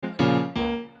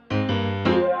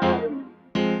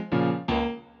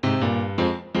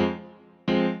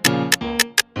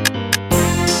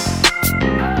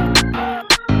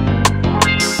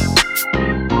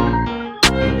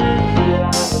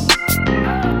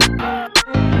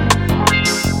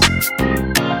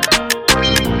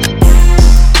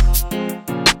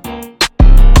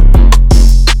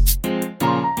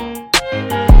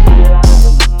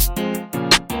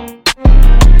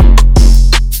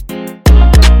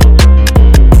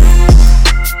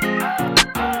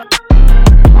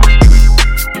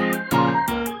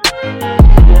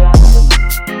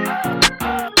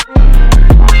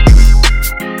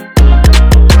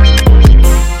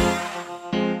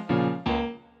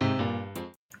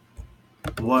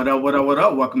What up, what up, what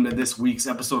up? Welcome to this week's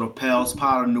episode of Pels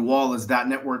Pod of New Orleans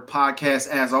Network podcast.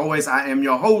 As always, I am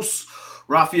your host,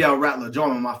 Raphael Rattler,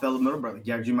 joined by my fellow middle brother,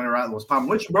 Gary G. Money Rattler. What's poppin'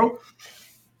 with you, bro?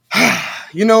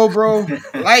 Bro,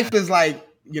 life is like,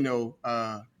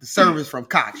 the service from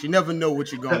Cox. You never know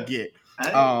what you're going to get.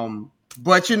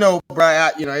 But, bro,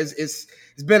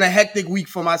 it's been a hectic week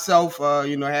for myself.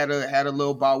 Had a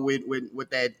little bout with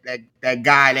that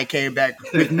guy that came back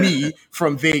with me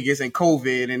from Vegas and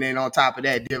COVID, and then on top of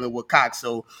that, dealing with Cox.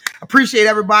 So appreciate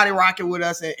everybody rocking with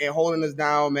us and holding us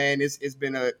down, man. It's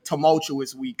been a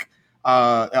tumultuous week,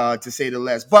 to say the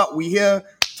least. But we here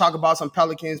talk about some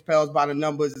Pelicans, Pels by the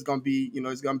numbers. It's gonna be,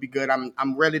 it's gonna be good.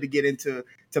 I'm ready to get into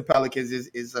Pelicans.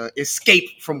 Is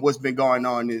escape from what's been going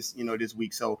on this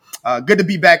week. So good to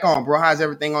be back on, bro. How's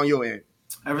everything on your end?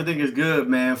 Everything is good,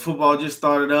 man. Football just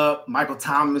started up. Michael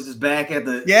Thomas is back at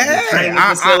the training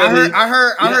facility.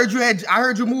 I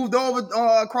heard you moved over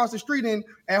across the street and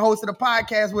hosted a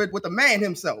podcast with the man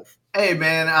himself. Hey,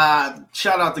 man,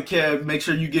 shout out to Kev. Make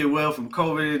sure you get well from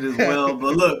COVID as well.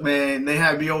 But look, man, they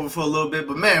had me over for a little bit.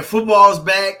 But, man, football's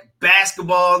back.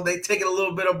 Basketball, they taking a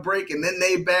little bit of break, and then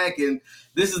they back. And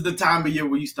this is the time of year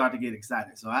where you start to get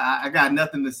excited. So I got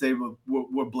nothing to say, but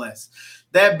we're blessed.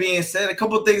 That being said, a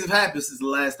couple of things have happened since the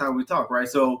last time we talked, right?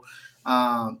 So,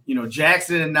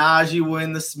 Jackson and Najee were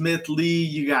in the Smith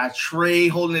League. You got Trey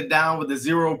holding it down with the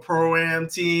Zero Pro-Am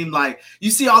team. Like,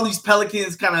 you see all these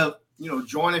Pelicans kind of,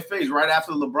 joining phase right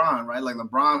after LeBron, right? Like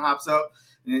LeBron hops up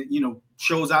and,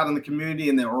 shows out in the community.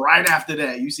 And then right after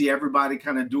that, you see everybody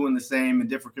kind of doing the same in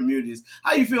different communities.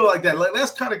 How you feel like that? Like, that's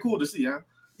kind of cool to see, huh?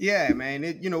 Yeah, man.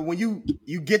 When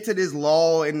you get to this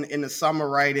lull in the summer,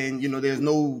 right? And, there's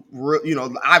no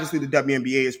real, obviously the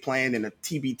WNBA is playing and the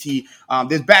TBT.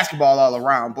 There's basketball all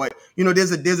around, but,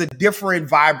 there's a different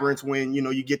vibrance when,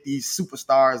 you get these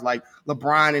superstars like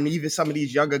LeBron and even some of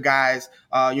these younger guys,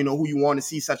 who you want to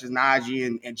see, such as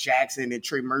Najee and Jackson and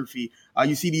Trey Murphy.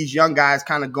 You see these young guys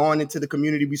kind of going into the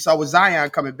community. We saw with Zion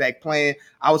coming back playing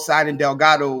outside in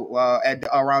Delgado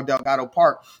around Delgado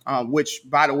Park, which,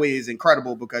 by the way, is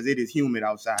incredible because it is humid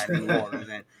outside in New Orleans.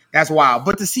 And that's wild.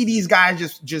 But to see these guys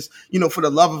just for the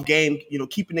love of game,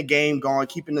 keeping the game going,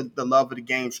 keeping the love of the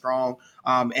game strong,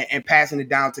 and passing it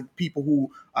down to people who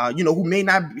may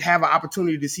not have an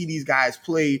opportunity to see these guys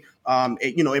play,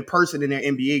 in person in their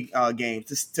NBA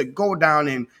games, to go down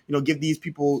and, give these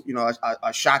people,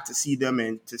 a shot to see them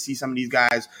and to see some of these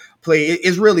guys play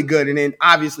is really good. And then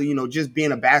obviously, just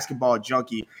being a basketball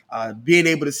junkie, being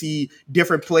able to see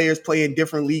different players play in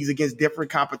different leagues against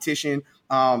different competition,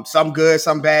 some good,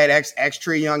 some bad. Ask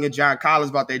Trae Young and John Collins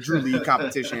about that Drew League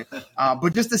competition.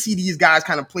 But just to see these guys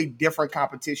kind of play different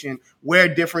competition, wear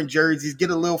different jerseys, get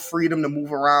a little freedom to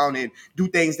move around and do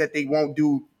things that they won't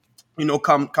do,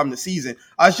 come the season.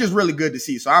 It's just really good to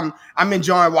see. So I'm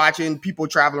enjoying watching people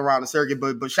travel around the circuit.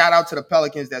 But shout out to the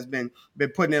Pelicans that's been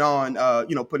putting it on,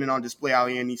 putting it on display out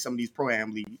here in some of these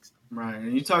pro-am leagues. Right.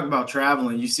 And you talk about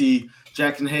traveling. You see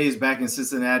Jackson Hayes back in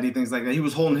Cincinnati, things like that. He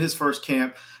was holding his first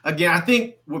camp. Again, I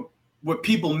think what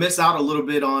people miss out a little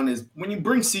bit on is when you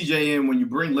bring CJ in, when you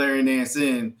bring Larry Nance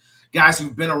in, guys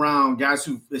who've been around, guys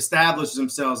who've established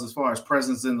themselves as far as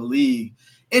presence in the league,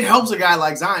 it helps a guy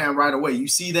like Zion right away. You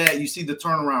see that. You see the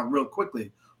turnaround real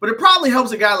quickly. But it probably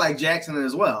helps a guy like Jackson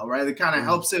as well, right? It kind of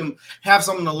helps him have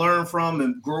something to learn from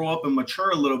and grow up and mature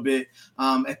a little bit.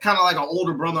 It's kind of like an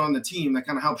older brother on the team that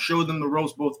kind of helps show them the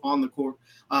ropes both on the court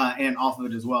and off of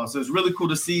it as well. So it's really cool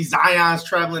to see Zion's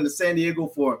traveling to San Diego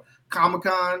for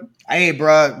Comic-Con. Hey,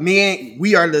 bro,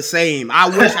 we are the same. I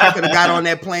wish I could have got on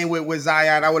that plane with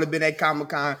Zion. I would have been at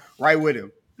Comic-Con right with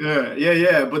him.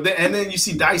 Yeah. But then you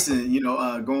see Dyson,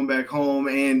 going back home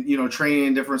and, training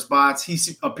in different spots. He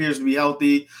appears to be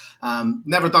healthy.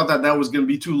 Never thought that was going to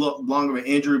be too long of an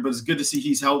injury, but it's good to see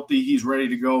he's healthy. He's ready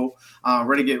to go,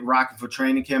 ready to get rocking for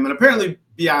training camp. And apparently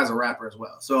B.I. is a rapper as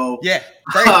well. So, yeah.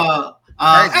 Hey, man,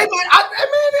 it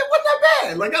wasn't that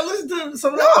bad. Like, I listened to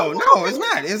some. No, it's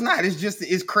not. It's not.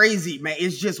 It's crazy, man.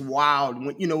 It's just wild.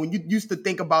 When you used to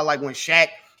think about like when Shaq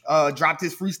dropped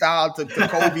his freestyle to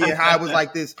Kobe and how it was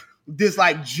like this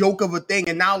like joke of a thing,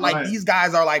 and now like these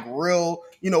guys are like real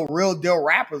deal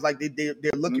rappers. Like they're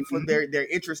looking for their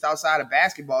interest outside of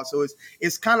basketball. So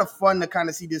it's kind of fun to kind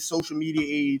of see this social media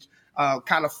age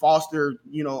kind of foster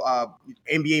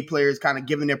NBA players kind of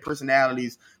giving their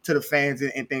personalities to the fans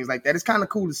and things like that. It's kind of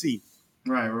cool to see.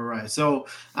 Right. So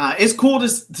it's cool to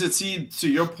see, to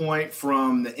your point,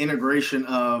 from the integration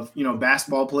of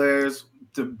basketball players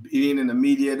to being in the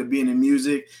media, to being in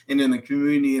music and in the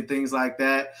community and things like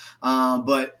that.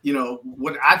 But,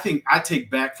 what I think I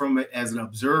take back from it as an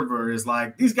observer is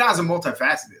like, these guys are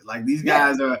multifaceted. Like these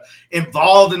guys are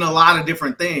involved in a lot of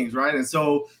different things, right? And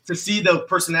so to see the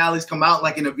personalities come out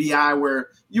like in a BI where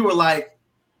you were like,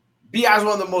 BI is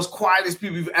one of the most quietest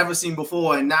people you've ever seen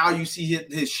before, and now you see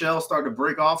his shell start to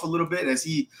break off a little bit as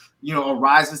he,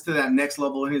 arises to that next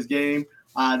level in his game.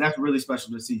 That's really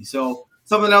special to see. So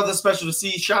something else that's special to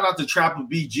see, shout out to Trapper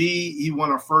BG. He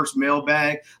won our first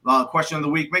mailbag question of the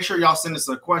week. Make sure y'all send us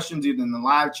questions either in the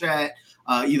live chat,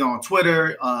 either on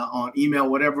Twitter, on email,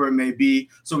 whatever it may be,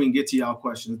 so we can get to y'all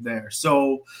questions there.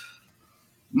 So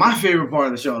my favorite part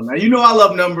of the show. Now, I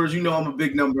love numbers. I'm a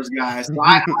big numbers guy. So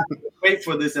I wait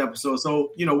for this episode.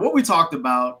 So, what we talked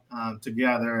about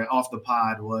together off the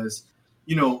pod was,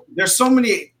 there's so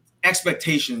many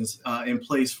expectations in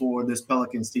place for this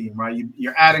Pelicans team, right?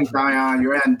 You're adding Zion,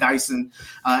 you're adding Dyson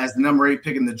as the number 8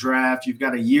 pick in the draft. You've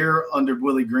got a year under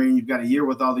Willie Green. You've got a year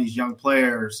with all these young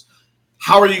players.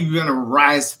 How are you going to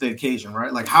rise to the occasion,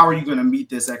 right? Like, how are you going to meet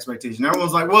this expectation?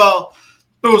 Everyone's like, well,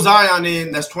 throw Zion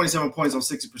in, that's 27 points on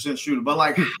 60% shooter. But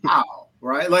like how,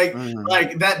 right? Like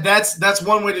that's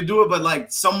one way to do it. But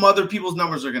like some other people's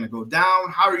numbers are going to go down.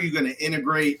 How are you going to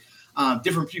integrate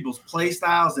different people's play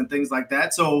styles and things like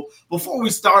that? So before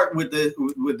we start with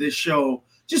this show,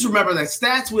 just remember that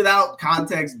stats without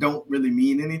context don't really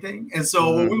mean anything. And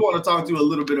so what we want to talk to you a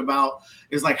little bit about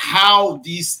is like how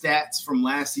these stats from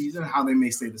last season, how they may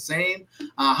stay the same,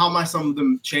 how might some of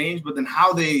them change, but then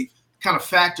how they kind of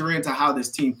factor into how this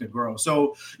team can grow.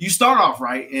 So you start off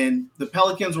right, and the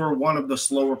Pelicans were one of the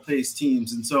slower paced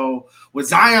teams. And so with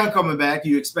Zion coming back,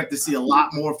 you expect to see a lot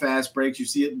more fast breaks.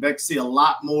 You expect to see a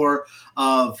lot more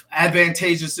of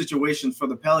advantageous situations for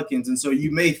the Pelicans. And so you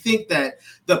may think that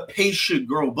the pace should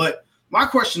grow. But my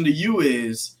question to you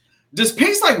is, does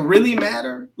pace really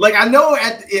matter? Like I know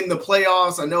in the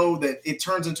playoffs, I know that it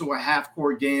turns into a half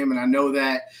court game. And I know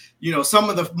that, some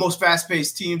of the most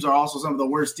fast-paced teams are also some of the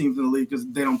worst teams in the league because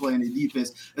they don't play any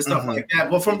defense and stuff like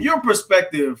that. But from your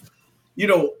perspective,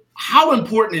 how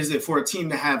important is it for a team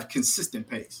to have consistent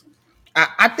pace?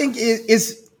 I think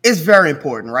it's very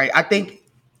important, right? I think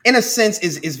in a sense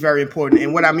is very important.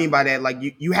 And what I mean by that, like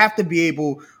you have to be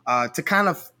able to kind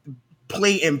of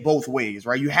play in both ways,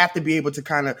 right? You have to be able to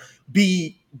kind of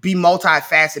be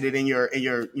multifaceted in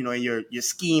your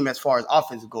scheme as far as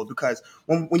offense goes. Because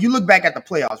when you look back at the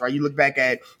playoffs, right? You look back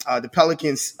at the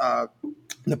Pelicans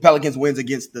wins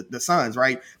against the Suns,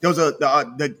 right? There was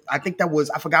I think that was,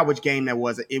 I forgot which game that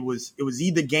was. It was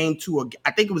either game 2 or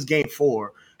I think it was game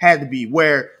 4. Had to be,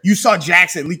 where you saw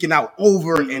Jackson leaking out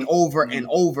over and over and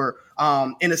over,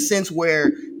 in a sense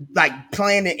where like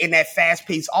playing in that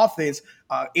fast-paced offense,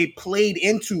 it played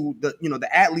into the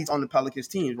athletes on the Pelicans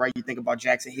teams, right? You think about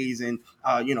Jackson Hayes and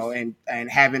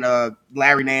having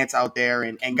Larry Nance out there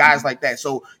and guys like that.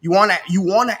 So you want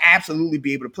to absolutely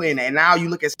be able to play in that. And now you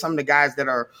look at some of the guys that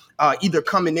are either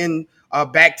coming in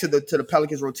back to the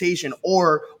Pelicans rotation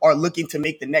or are looking to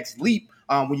make the next leap.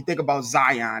 When you think about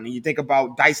Zion and you think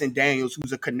about Dyson Daniels,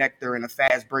 who's a connector and a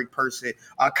fast break person,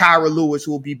 Kyra Lewis,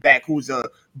 who will be back, who's a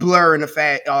blur in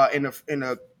fast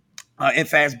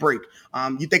break.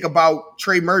 You think about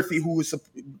Trey Murphy, who is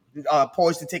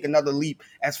poised to take another leap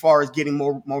as far as getting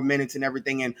more minutes and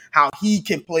everything, and how he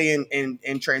can play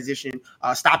in transition,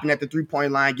 stopping at the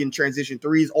 3-point line, getting transition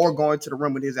threes, or going to the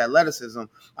rim with his athleticism.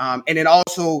 And then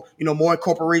also, more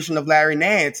incorporation of Larry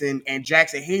Nance and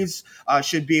Jackson Hayes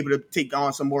should be able to take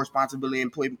on some more responsibility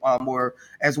and play more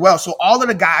as well. So all of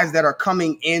the guys that are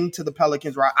coming into the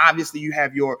Pelicans, right? Obviously, you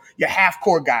have your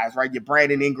half-court guys, right? Your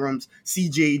Brandon Ingrams,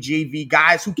 CJ, JV,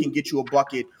 guys who can get you a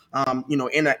bucket,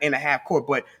 in a half court.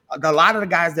 But a lot of the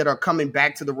guys that are coming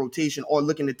back to the rotation or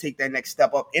looking to take that next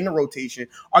step up in the rotation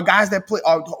are guys that play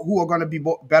who are going to be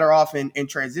better off in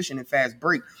transition and fast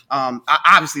break.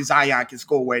 Obviously, Zion can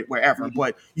score wherever,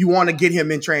 but you want to get him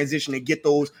in transition and get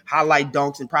those highlight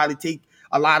dunks and probably take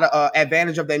a lot of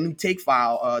advantage of that new take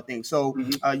file thing. So,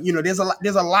 there's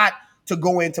a lot to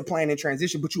go into playing in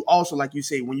transition, but you also, like you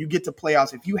say, when you get to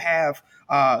playoffs, if you have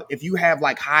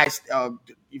like high,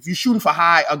 if you're shooting for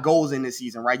high goals in this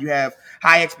season, right? You have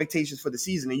high expectations for the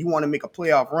season, and you want to make a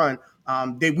playoff run.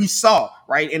 That we saw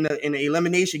right in the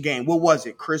elimination game. What was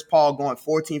it? Chris Paul going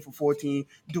 14 for 14,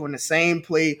 doing the same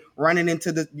play, running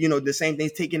into the same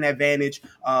things, taking advantage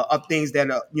of things that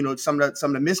some of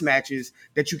the mismatches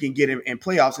that you can get in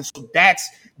playoffs. And so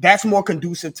that's more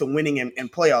conducive to winning in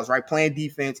playoffs, right? Playing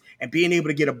defense and being able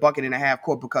to get a bucket in a half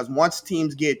court, because once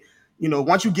teams get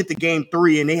once you get to game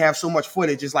 3 and they have so much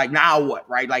footage, it's like, now what,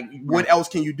 right? Like, what else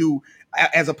can you do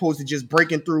as opposed to just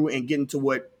breaking through and getting to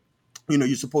what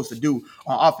you're supposed to do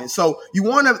on offense. So you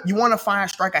want to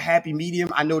strike a happy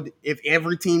medium. I know if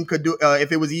every team could do,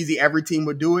 if it was easy, every team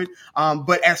would do it.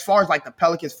 But as far as like the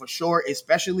Pelicans for sure,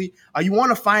 especially, you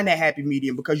want to find that happy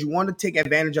medium because you want to take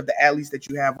advantage of the athletes that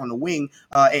you have on the wing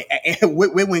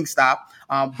with Wingstop.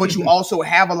 But you also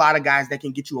have a lot of guys that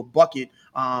can get you a bucket.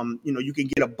 You can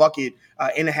get a bucket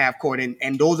in the half court,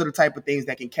 and those are the type of things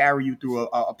that can carry you through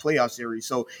a playoff series.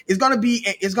 So it's gonna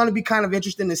be kind of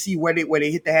interesting to see where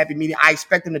they hit the happy medium. I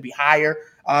expect them to be higher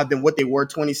than what they were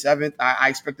 27th. I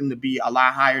expect them to be a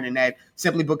lot higher than that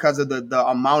simply because of the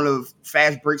amount of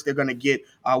fast breaks they're gonna get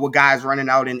with guys running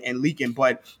out and leaking.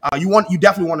 But you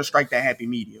definitely want to strike that happy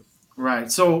medium.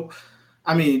 Right. So,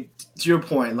 I mean, to your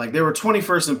point, like they were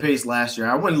 21st in pace last year.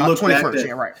 I wouldn't look back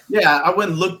at, I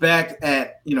wouldn't look back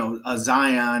at, a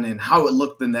Zion and how it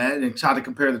looked in that and try to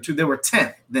compare the two. They were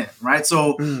 10th then, right?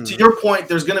 So to your point,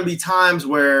 there's going to be times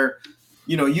where,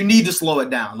 you need to slow it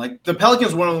down. Like the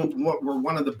Pelicans were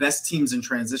one of the best teams in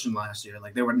transition last year.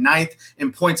 Like they were 9th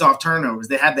in points off turnovers.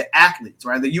 They had the athletes,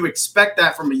 right? That you expect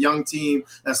that from a young team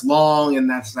that's long and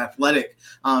that's athletic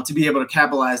to be able to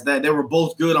capitalize that. They were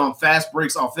both good on fast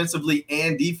breaks offensively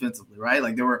and defensively, right?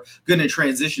 Like they were good in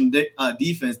transition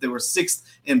defense. They were 6th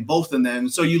in both of them.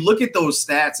 So you look at those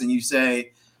stats and you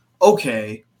say,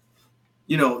 okay,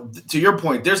 to your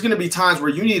point, there's going to be times where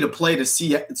you need to play to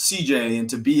CJ and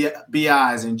to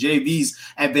BI's and JV's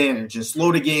advantage and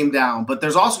slow the game down. But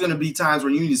there's also going to be times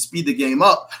where you need to speed the game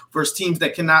up versus teams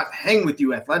that cannot hang with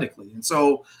you athletically. And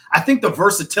so I think the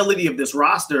versatility of this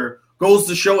roster goes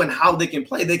to show in how they can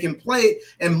play. They can play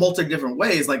in multiple different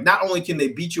ways. Like not only can they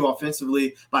beat you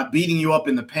offensively by beating you up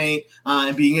in the paint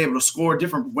and being able to score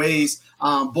different ways,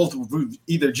 both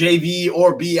either JV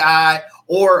or BI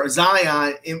or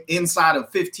Zion inside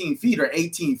of 15 feet or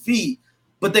 18 feet,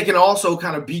 but they can also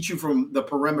kind of beat you from the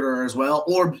perimeter as well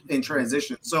or in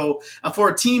transition. So for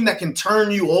a team that can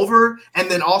turn you over and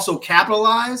then also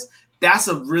capitalize, that's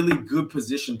a really good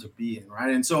position to be in,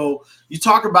 right? And so you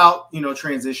talk about,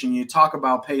 transition, you talk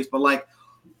about pace, but like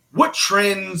what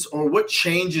trends or what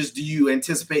changes do you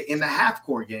anticipate in the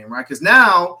half-court game, right? Because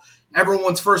now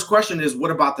everyone's first question is, what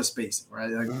about the spacing,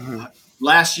 right? Like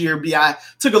last year, BI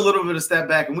took a little bit of step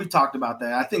back, and we've talked about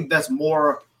that. I think that's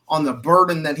more on the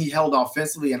burden that he held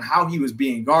offensively and how he was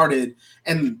being guarded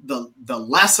and the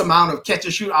less amount of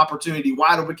catch-and-shoot opportunity,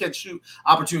 wide open catch-and-shoot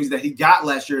opportunities that he got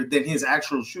last year than his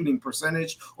actual shooting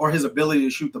percentage or his ability to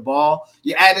shoot the ball.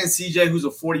 You add in CJ, who's a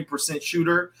 40%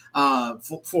 shooter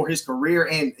for his career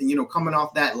and, coming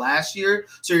off that last year.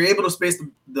 So you're able to space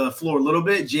the floor a little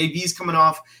bit. JV's coming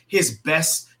off his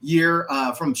best year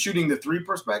from shooting the three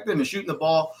perspective and shooting the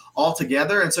ball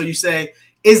altogether. And so you say,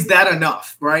 is that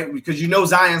enough, right? Because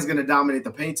Zion's going to dominate the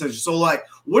paint. So, like,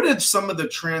 what are some of the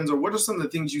trends or what are some of the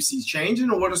things you see changing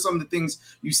or what are some of the things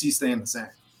you see staying the same?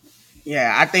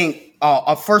 Yeah, I think,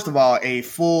 first of all, a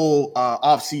full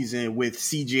offseason with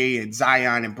CJ and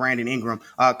Zion and Brandon Ingram.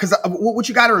 Because what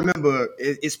you got to remember,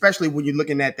 especially when you're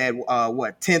looking at that,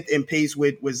 10th in pace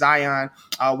with Zion,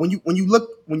 when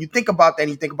you think about that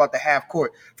and you think about the half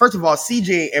court, first of all,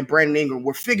 CJ and Brandon Ingram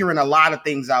were figuring a lot of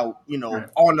things out, right,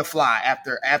 on the fly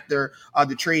after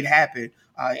the trade happened.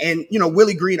 And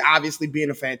Willie Green, obviously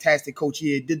being a fantastic coach,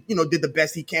 he did the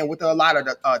best he can with a lot of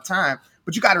the time.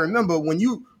 But you got to remember when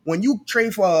you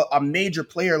trade for a major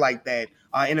player like that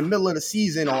in the middle of the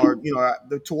season or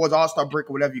towards All-Star break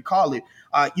or whatever you call it,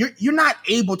 you're not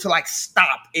able to like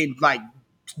stop and like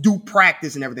do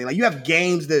practice and everything. Like you have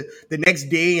games the next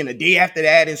day and the day after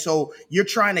that, and so you're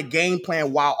trying to game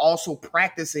plan while also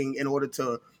practicing in order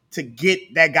to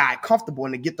get that guy comfortable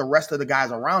and to get the rest of the guys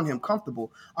around him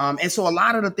comfortable. And so a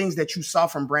lot of the things that you saw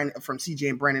from CJ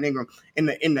and Brandon Ingram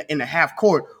in the half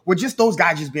court were just those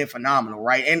guys just being phenomenal,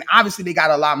 right? And obviously they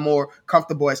got a lot more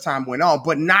comfortable as time went on,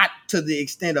 but not to the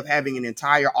extent of having an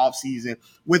entire offseason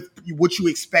with what you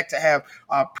expect to have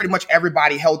pretty much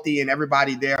everybody healthy and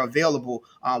everybody there available,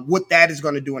 what that is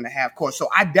going to do in the half court. So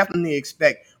I definitely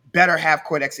expect better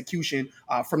half-court execution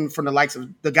from the likes of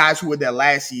the guys who were there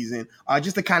last season,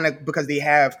 just to kind of because they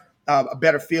have a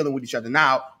better feeling with each other.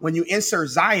 Now, when you insert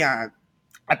Zion,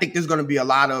 I think there's going to be a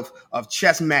lot of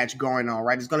chess match going on,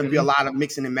 right? There's going to be a lot of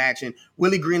mixing and matching.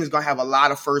 Willie Green is going to have a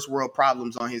lot of first-world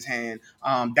problems on his hand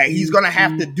that he's going to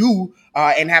have to do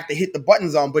and have to hit the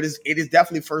buttons on, but it is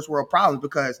definitely first-world problems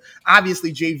because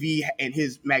obviously JV and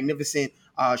his magnificent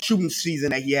shooting season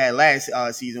that he had last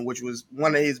season, which was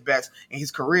one of his best in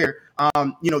his career.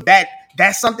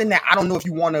 That's something that I don't know if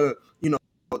you want to,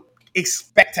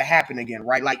 expect to happen again,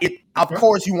 right? Like of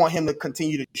course you want him to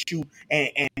continue to shoot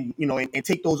and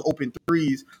take those open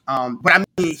threes. But I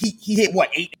mean, he hit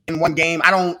 8 in one game.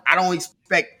 I don't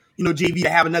expect, JV to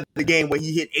have another game where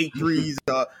he hit 8 threes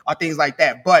or things like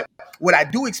that. But what I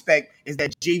do expect is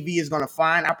that JV is going to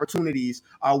find opportunities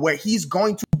where he's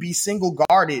going to be single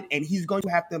guarded, and he's going to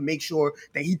have to make sure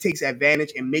that he takes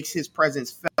advantage and makes his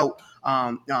presence felt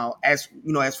as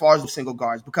far as the single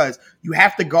guards, because you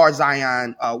have to guard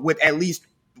Zion with at least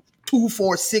 2,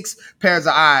 4, 6 pairs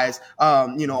of eyes,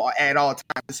 at all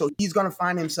times. So he's going to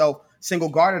find himself single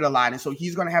guarded a lot. And so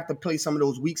he's going to have to play some of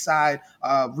those weak side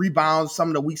rebounds, some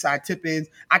of the weak side tip ins.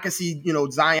 I can see,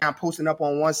 Zion posting up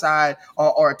on one side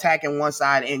or attacking one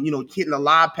side and, hitting a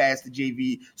lob pass to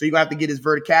JV. So you're going to have to get his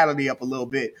verticality up a little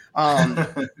bit,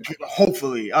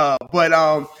 hopefully. But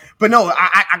no,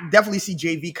 I definitely see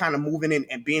JV kind of moving in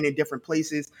and being in different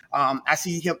places. I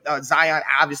see him, Zion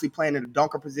obviously playing in a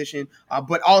dunker position,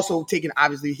 but also taking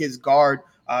obviously his guard,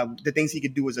 the things he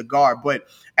could do as a guard. But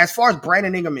as far as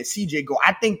Brandon Ingram and CJ go,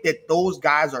 I think that those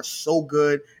guys are so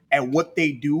good at what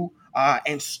they do.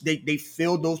 And they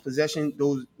fill those positions,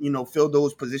 fill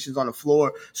those positions on the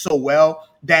floor so well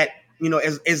that,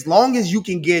 as long as you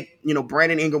can get,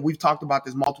 Brandon Ingram, we've talked about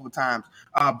this multiple times.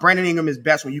 Brandon Ingram is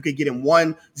best when you can get him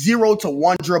 0 to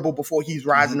 1 dribble before he's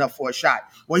rising up for a shot.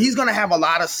 Well, he's going to have a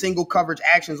lot of single coverage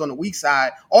actions on the weak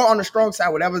side or on the strong side,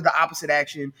 whatever the opposite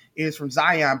action is from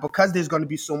Zion, because there's going to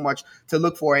be so much to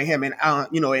look for in him. And,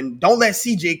 and don't let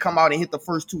CJ come out and hit the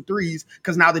first 2 threes,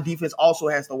 because now the defense also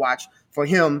has to watch for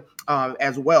him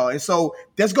as well. And so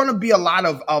there's going to be a lot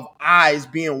of eyes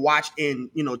being watched in,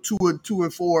 2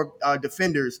 and 4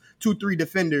 defenders, 2, 3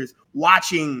 defenders,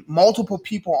 watching multiple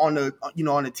people on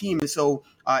the team. And so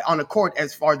on the court,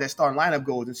 as far as that starting lineup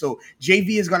goes. And so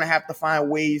JV is going to have to find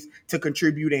ways to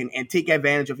contribute and take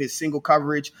advantage of his single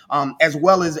coverage, as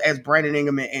well as Brandon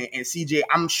Ingram and CJ.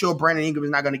 I'm sure Brandon Ingram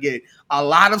is not going to get a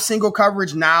lot of single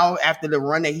coverage now after the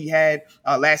run that he had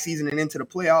last season and into the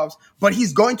playoffs, but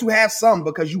he's going to have some,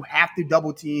 because you have to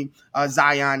double team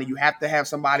Zion, and you have to have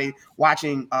somebody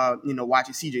watching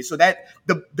CJ. So that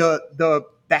the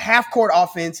half court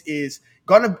offense is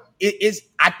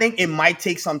I think it might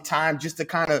take some time just to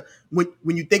kind of,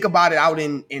 when you think about it out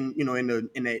in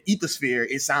the ethosphere,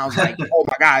 it sounds like, oh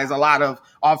my God, there's a lot of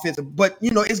offensive, but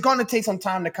it's going to take some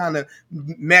time to kind of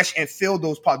mesh and fill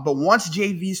those parts. But once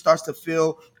JV starts to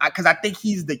fill, because I think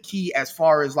he's the key as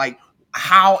far as like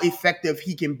how effective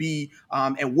he can be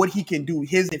and what he can do.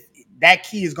 That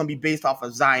key is going to be based off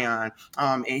of Zion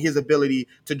and his ability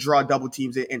to draw double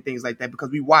teams and things like that, because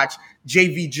we watch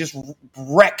JV just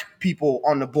wreck people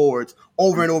on the boards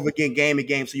over and over again, game to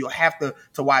game. So you'll have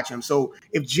to watch him. So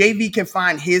if JV can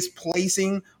find his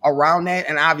placing around that,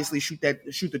 and obviously shoot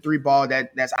the 3 ball,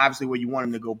 that's obviously where you want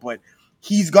him to go. But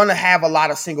he's going to have a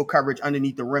lot of single coverage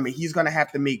underneath the rim, and he's going to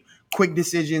have to make quick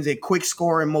decisions and quick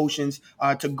scoring motions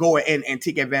to go and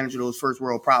take advantage of those first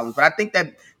world problems. But I think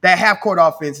that half-court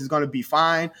offense is going to be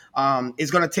fine. It's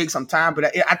going to take some time,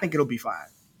 but I think it'll be fine.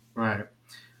 Right.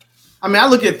 I mean, I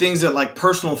look at things that like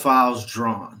personal fouls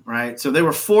drawn, right? So they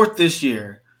were 4th this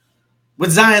year. With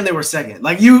Zion, they were 2nd.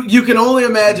 Like you can only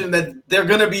imagine that they're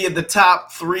going to be at the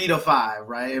top 3 to 5,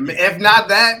 right? And if not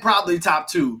that, probably top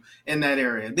 2 in that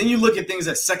area. Then you look at things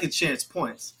at second chance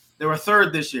points. They were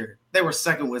 3rd this year. They were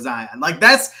 2nd with Zion. Like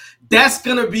that's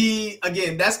going to be,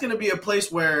 again, that's going to be a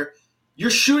place where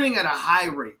you're shooting at a high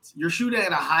rate. You're shooting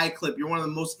at a high clip. You're one of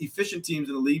the most efficient teams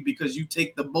in the league because you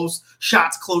take the most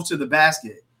shots close to the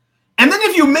basket. And then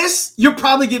if you miss, you're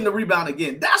probably getting the rebound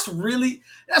again. That's really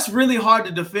hard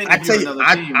to defend. I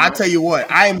tell you what,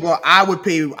 I'm going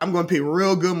to pay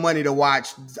real good money to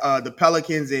watch the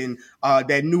Pelicans and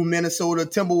that new Minnesota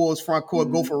Timberwolves front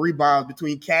court go for rebounds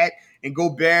between Cat and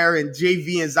Gobert and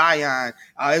JV and Zion.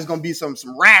 There's going to be some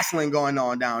wrestling going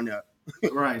on down there.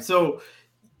 Right. So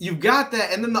you've got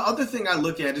that. And then the other thing I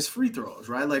look at is free throws,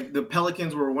 right? Like the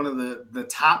Pelicans were one of the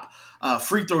top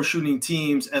free throw shooting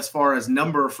teams as far as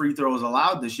number of free throws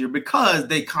allowed this year because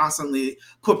they constantly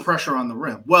put pressure on the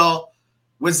rim. Well,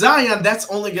 with Zion, that's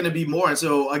only going to be more. And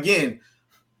so, again,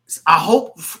 I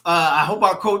hope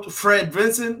our coach Fred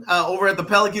Vinson over at the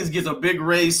Pelicans gets a big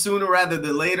raise sooner rather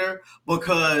than later,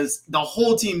 because the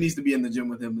whole team needs to be in the gym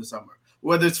with him this summer.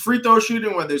 Whether it's free throw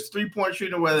shooting, whether it's three-point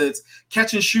shooting, whether it's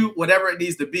catch and shoot, whatever it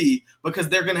needs to be, because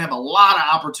they're going to have a lot of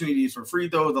opportunities for free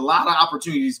throws, a lot of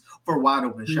opportunities for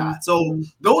wide-open shots. So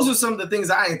those are some of the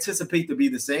things I anticipate to be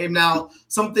the same. Now,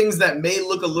 some things that may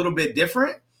look a little bit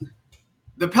different.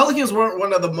 The Pelicans weren't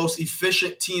one of the most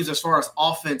efficient teams as far as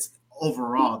offense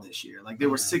overall this year. Like they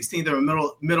were 16th, they were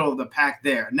middle of the pack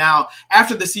there. Now,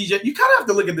 after the CJ, you kind of have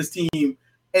to look at this team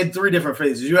in 3 different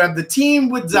phases. You have the team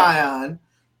with Zion.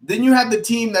 Then you have the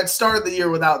team that started the year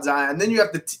without Zion. Then you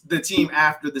have the team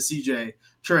after the CJ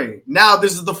trade. Now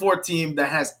this is the 4th team that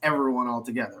has everyone all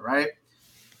together, right?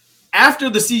 after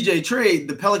the CJ trade,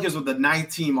 the Pelicans were the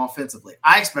 9th team offensively.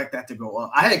 I expect that to go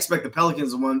up. I expect the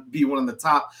Pelicans to be one of the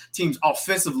top teams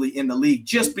offensively in the league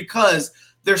just because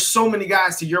there's so many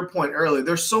guys, to your point earlier,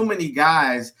 there's so many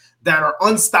guys that are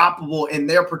unstoppable in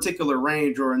their particular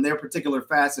range or in their particular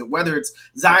facet, whether it's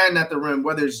Zion at the rim,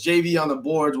 whether it's JV on the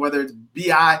boards, whether it's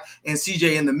BI and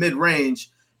CJ in the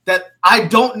mid-range, that I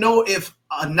don't know if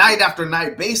a night after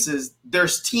night basis,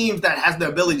 there's teams that has the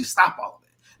ability to stop all of it.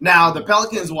 Now, the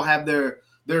Pelicans will have their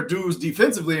dues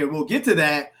defensively, and we'll get to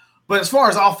that. But as far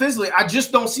as offensively, I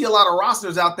just don't see a lot of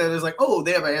rosters out there that's like, oh,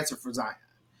 they have an answer for Zion.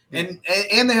 And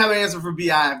they have an answer for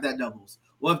BI if that doubles.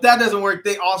 Well, if that doesn't work,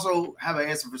 they also have an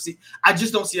answer for C. I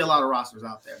just don't see a lot of rosters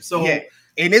out there. So yeah,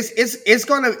 and it's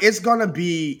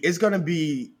gonna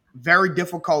be very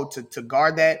difficult to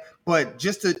guard that. But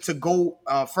just to go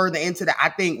further into that, I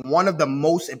think one of the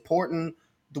most important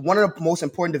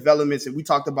developments, and we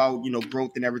talked about,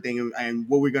 growth and everything and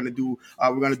what we're going to do.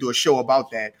 We're going to do a show about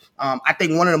that. I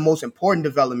think one of the most important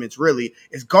developments really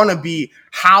is going to be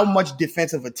how much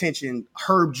defensive attention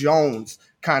Herb Jones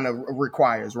kind of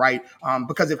requires, right?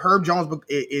 Because if Herb Jones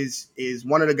is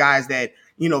one of the guys that,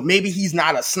 maybe he's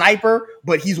not a sniper,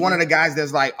 but he's one of the guys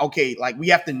that's like, okay, like we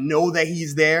have to know that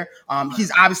he's there.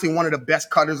 He's obviously one of the best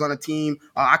cutters on the team.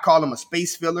 I call him a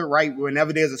space filler, right?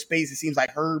 Whenever there's a space, it seems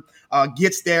like Herb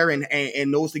gets there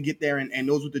and knows to get there and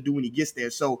knows what to do when he gets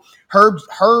there. So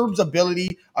Herb's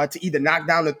ability to either knock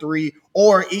down the three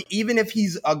or even if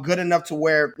he's good enough to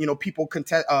where, people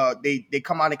contest, they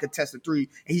come out and contest the three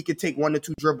and he could take 1 to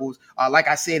 2 dribbles, like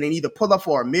I said, and either pull up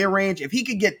for a mid range. If he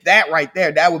could get that right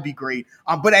there, that would be great.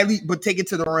 But take it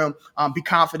to the rim, be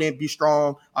confident, be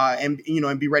strong, and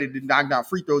be ready to knock down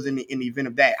free throws in the event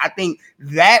of that. I think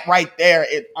that right there,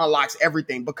 it unlocks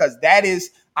everything because that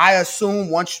is, I assume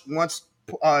once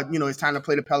it's time to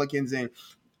play the Pelicans and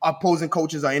opposing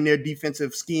coaches are in their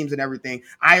defensive schemes and everything,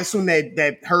 I assume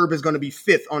that Herb is going to be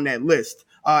 5th on that list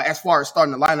as far as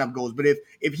starting the lineup goes. But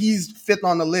if he's 5th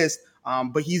on the list,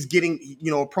 but he's getting,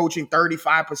 approaching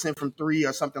 35% from 3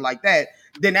 or something like that,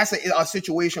 then that's a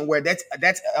situation where that's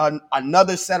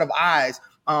another set of eyes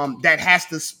that has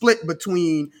to split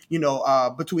between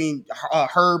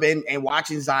Herb and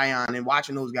watching Zion and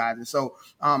watching those guys. And so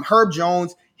Herb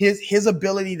Jones, his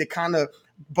ability to kind of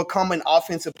become an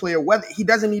offensive player, whether he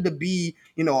doesn't need to be,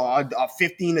 a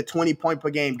 15 to 20 point per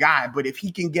game guy, but if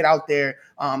he can get out there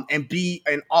and be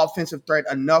an offensive threat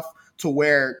enough to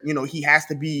where, he has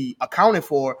to be accounted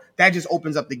for, that just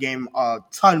opens up the game a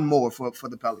ton more for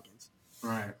the Pelicans.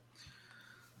 Right.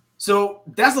 So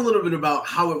that's a little bit about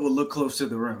how it will look close to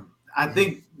the rim. I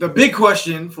think the big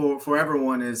question for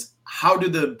everyone is, how do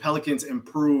the Pelicans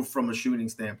improve from a shooting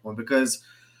standpoint? Because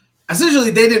essentially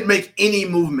they didn't make any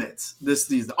movements this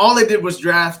season. All they did was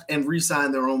draft and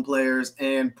re-sign their own players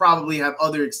and probably have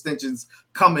other extensions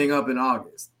coming up in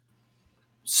August.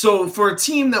 So for a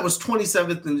team that was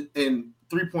 27th in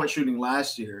three-point shooting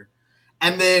last year,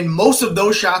 and then most of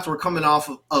those shots were coming off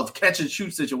of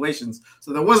catch-and-shoot situations,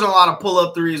 so there wasn't a lot of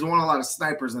pull-up threes, there weren't a lot of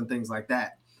snipers and things like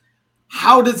that.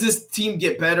 How does this team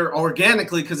get better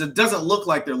organically? Because it doesn't look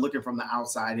like they're looking from the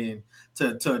outside in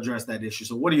to address that issue.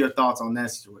 So what are your thoughts on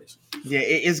that situation? Yeah,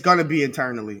 it's going to be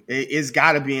internally. It's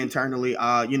got to be internally.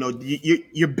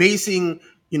 You're basing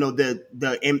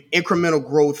the incremental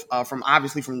growth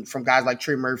from guys like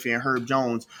Trey Murphy and Herb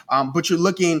Jones. But you're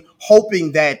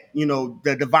hoping that,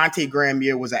 the Devontae Graham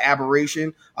year was an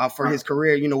aberration for his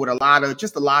career, with a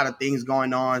lot of things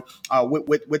going on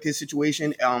with his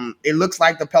situation. It looks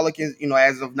like the Pelicans,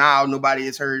 as of now, nobody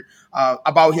has heard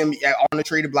about him on the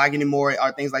traded block anymore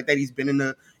or things like that. He's been in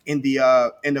the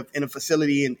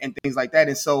facility and things like that.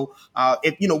 And so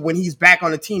when he's back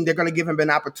on the team, they're going to give him an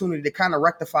opportunity to kind of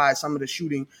rectify some of the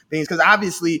shooting things. Because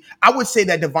obviously I would say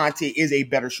that Devontae is a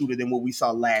better shooter than what we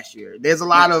saw last year. There's a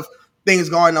lot of things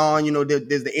going on,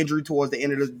 there's the injury towards the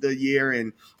end of the year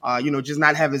and, just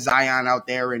not having Zion out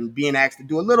there and being asked to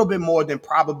do a little bit more than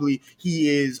probably he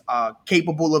is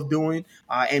capable of doing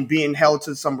and being held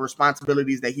to some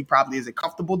responsibilities that he probably isn't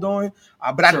comfortable doing.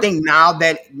 But I think now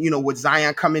that, with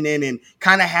Zion coming in and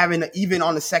kind of having, even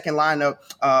on the second lineup,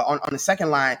 on the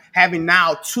second line, having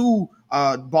now 2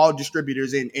 ball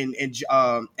distributors and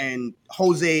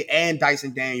Jose and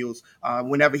Dyson Daniels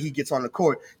whenever he gets on the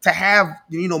court, to have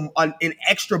an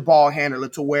extra ball handler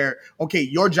to where, okay,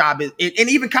 your job is, and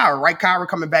even Kyra, right? Kyra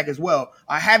coming back as well,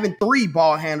 having 3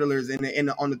 ball handlers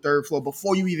on the third floor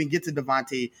before you even get to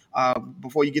Devontae,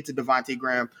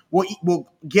 Graham will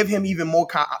give him even more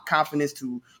confidence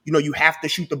to, you have to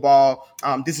shoot the ball.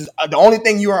 This is the only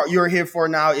thing you're here for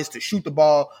now is to shoot the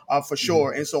ball for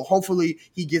sure. And so hopefully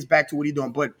he gets back to what he's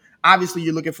doing. But obviously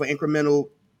you're looking for incremental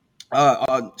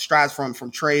strides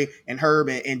from Trey and Herb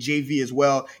and JV as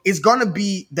well. It's gonna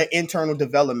be the internal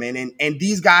development, and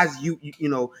these guys, you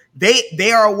know,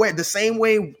 they are aware the same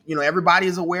way, you know, everybody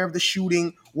is aware of the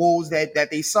shooting woes that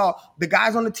they saw. The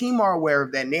guys on the team are aware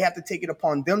of that, and they have to take it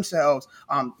upon themselves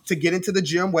to get into the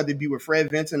gym, whether it be with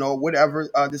Fred Vincent or whatever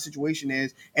the situation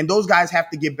is, and those guys have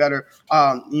to get better,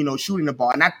 you know, shooting the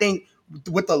ball. And I think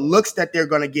with the looks that they're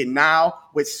going to get now,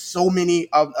 with so many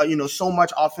of you know, so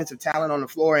much offensive talent on the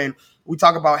floor, and we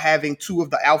talk about having two of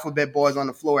the alphabet boys on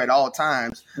the floor at all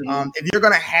times. If you're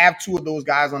going to have two of those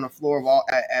guys on the floor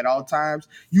at all times,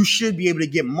 you should be able to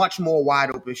get much more wide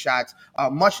open shots,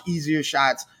 much easier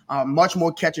shots, much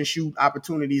more catch and shoot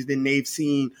opportunities than they've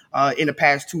seen in the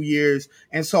past 2 years.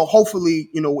 And so hopefully,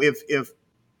 you know, if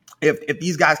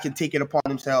these guys can take it upon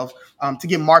themselves to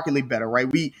get markedly better, right?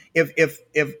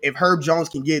 If Herb Jones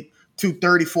can get to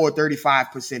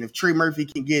 34-35%, if Trey Murphy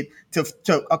can get to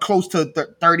close to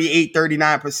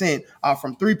 38-39%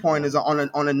 from 3-pointers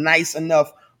on a nice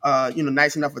enough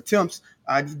attempts,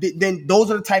 then those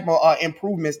are the type of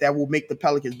improvements that will make the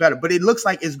Pelicans better. But it looks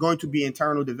like it's going to be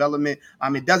internal development.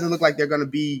 It doesn't look like they're going to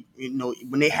be, you know,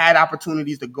 when they had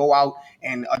opportunities to go out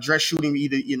and address shooting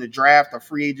either in the draft or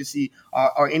free agency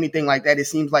or anything like that, it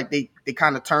seems like they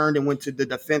kind of turned and went to the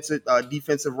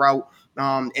defensive route.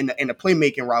 In the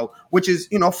playmaking route, which is,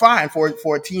 you know, fine for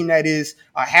a team that is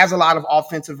has a lot of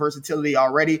offensive versatility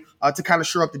already to kind of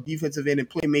shore up the defensive end and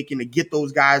playmaking to get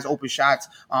those guys open shots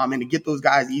and to get those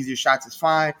guys easier shots is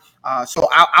fine. So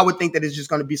I would think that it's just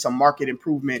going to be some market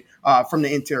improvement from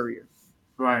the interior.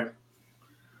 Right.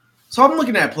 So I'm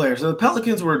looking at players. So the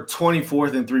Pelicans were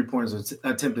 24th in 3-pointers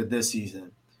attempted this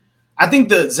season. I think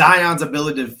the Zion's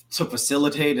ability to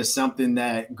facilitate is something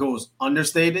that goes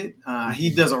understated. He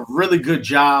does a really good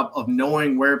job of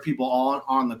knowing where people are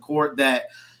on the court. That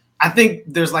I think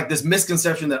there's like this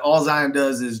misconception that all Zion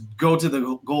does is go to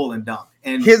the goal and dunk.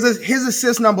 And his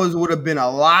assist numbers would have been a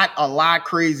lot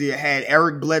crazier had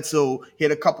Eric Bledsoe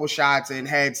hit a couple shots and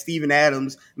had Steven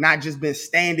Adams not just been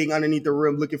standing underneath the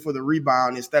rim looking for the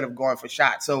rebound instead of going for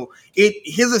shots. So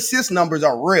his assist numbers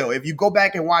are real. If you go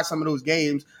back and watch some of those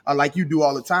games, like you do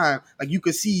all the time, like you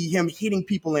could see him hitting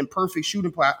people in perfect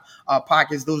shooting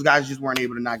pockets. Those guys just weren't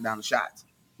able to knock down the shots.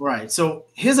 Right. So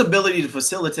his ability to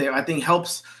facilitate, I think,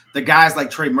 helps the guys like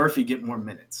Trey Murphy get more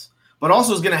minutes, but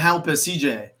also is going to help as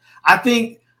CJ. I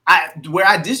think where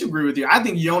I disagree with you, I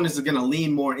think Jonas is going to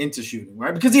lean more into shooting,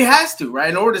 right? Because he has to, right?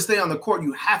 In order to stay on the court,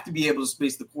 you have to be able to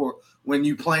space the court when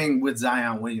you're playing with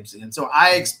Zion Williamson. And so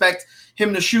I expect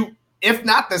him to shoot, if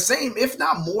not the same, if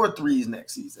not more threes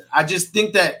next season. I just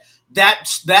think that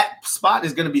spot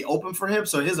is going to be open for him.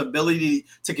 So his ability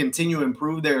to continue to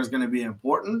improve there is going to be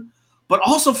important. But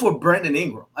also for Brandon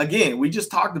Ingram. Again, we just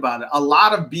talked about it. A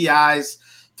lot of BI's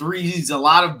threes, a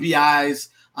lot of BI's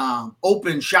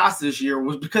open shots this year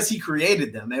was because he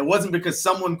created them. It wasn't because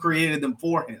someone created them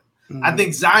for him. Mm-hmm. I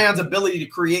think Zion's ability to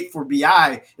create for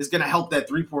BI is going to help that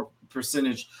 3-point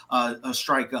percentage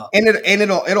strike up. And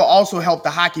it'll also help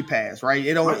the hockey pass, right?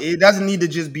 It doesn't need to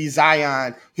just be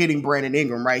Zion hitting Brandon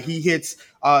Ingram, right? He hits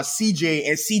CJ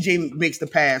and CJ makes the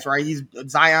pass, right? He's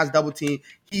Zion's double team.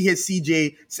 He hits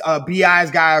CJ, BI's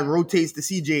guy rotates to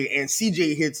CJ, and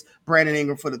CJ hits Brandon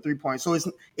Ingram for the 3-point. So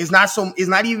it's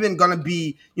not even gonna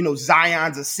be, you know,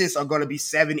 Zion's assists are gonna be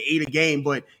 7-8 a game.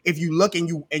 But if you look and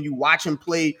you watch him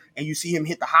play and you see him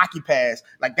hit the hockey pass,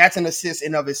 like that's an assist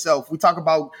in of itself. We talk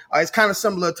about it's kind of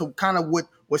similar to kind of what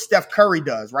Steph Curry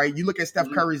does, right? You look at Steph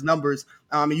Curry's numbers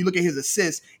and you look at his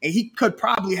assists, and he could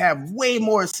probably have way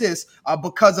more assists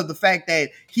because of the fact that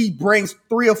he brings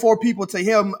 3 or 4 people to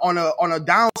him on a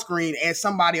down screen, and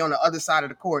somebody on the other side of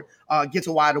the court gets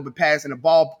a wide open pass, and the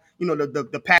ball, you know,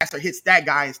 the passer hits that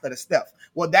guy instead of Steph.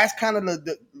 Well, that's kind of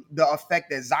the effect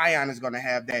that Zion is going to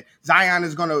have. That Zion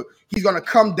he's going to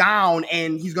come down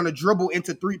and he's going to dribble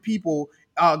into 3 people.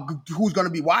 Who's going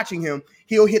to be watching him?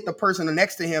 He'll hit the person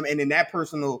next to him, and then that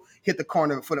person will hit the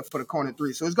corner for the corner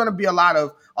 3. So it's going to be a lot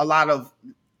of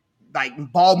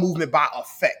like ball movement by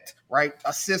effect, right?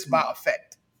 Assist by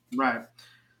effect, right?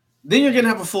 Then you're going to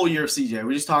have a full year of CJ.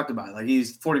 We just talked about it. Like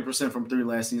he's 40% from 3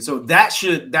 last season, so that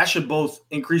should both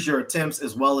increase your attempts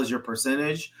as well as your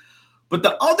percentage. But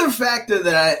the other factor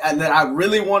that I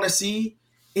really want to see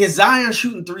is Zion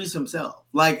shooting threes himself.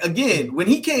 Like again, when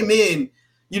he came in,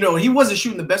 you know, he wasn't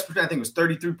shooting the best percent. I think it was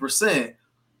 33%,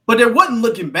 but it wasn't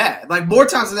looking bad. Like more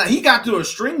times than not, he got to a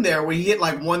string there where he hit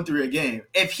like 1-3 a game.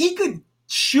 If he could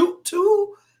shoot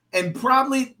 2 and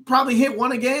probably hit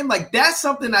 1 a game, like that's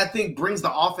something I think brings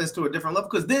the offense to a different level,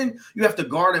 because then you have to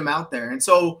guard him out there. And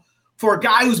so for a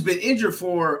guy who's been injured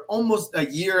for almost a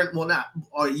year, well, not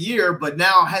a year, but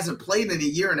now hasn't played in a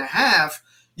year and a half,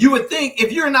 you would think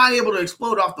if you're not able to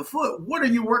explode off the foot, what are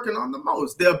you working on the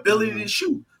most? The ability to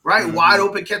shoot, right? Wide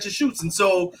open catch and shoots. And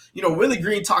so, Willie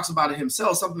Green talks about it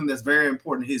himself. Something that's very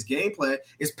important in his game plan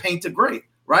is paint to great.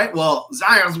 Right. Well,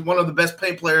 Zion's one of the best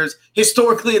paint players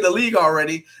historically in the league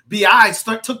already. BI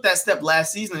took that step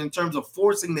last season in terms of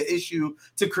forcing the issue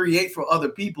to create for other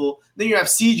people. Then you have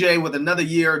CJ with another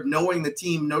year, knowing the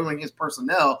team, knowing his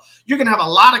personnel. You're going to have a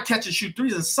lot of catch and shoot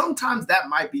threes, and sometimes that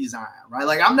might be Zion, right?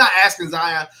 Like, I'm not asking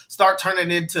Zion start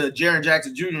turning into Jaren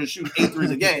Jackson Jr. and shoot 8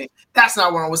 threes a game. That's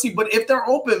not what I want to see. But if they're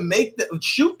open,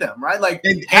 shoot them, right? Like,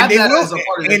 and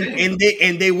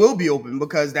they will be open,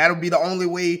 because that'll be the only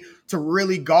way to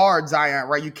really guard Zion,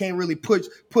 right? You can't really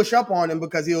push up on him,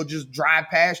 because he'll just drive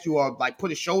past you or like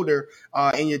put his shoulder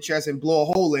in your chest and blow a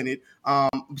hole in it.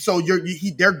 So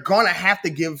they're gonna have to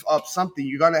give up something.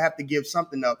 You're gonna have to give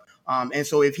something up. And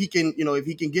so if he can, if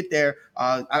he can get there,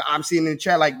 I'm seeing in the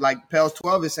chat like Pels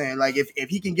 12 is saying, like if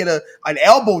he can get an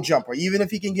elbow jumper, even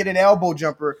if he can get an elbow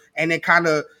jumper, and then kind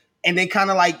of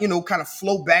like, kind of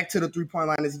float back to the 3-point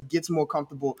line as he gets more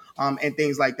comfortable, and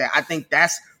things like that. I think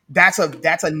that's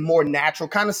a more natural,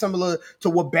 kind of similar to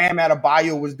what Bam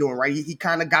Adebayo was doing, right? He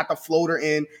kind of got the floater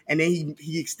in, and then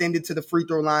he extended to the free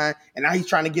throw line, and now he's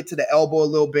trying to get to the elbow a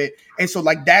little bit. And so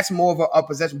like that's more of a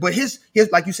possession. But his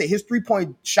like you said, his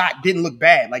 3-point shot didn't look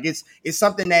bad. Like it's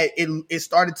something that it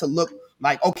started to look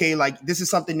like, okay, like this is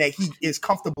something that he is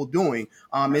comfortable doing.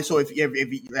 And so if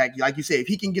he, like you said, if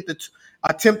he can get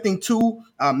attempting 2,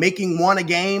 making 1 a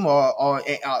game or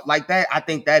like that, I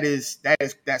think that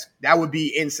would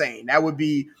be insane. That would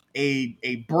be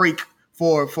a break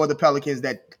for the Pelicans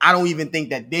that I don't even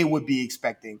think that they would be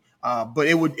expecting. But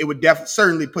it would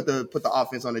certainly put the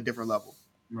offense on a different level.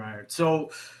 Right.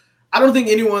 So I don't think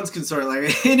anyone's concerned.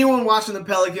 Like anyone watching the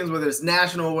Pelicans, whether it's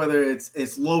national, whether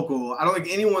it's local, I don't think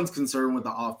anyone's concerned with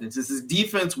the offense. This is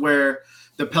defense where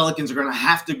the Pelicans are going to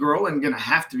have to grow and going to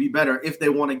have to be better if they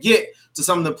want to get to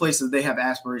some of the places they have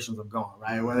aspirations of going,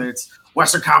 right? Whether it's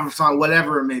Western Conference,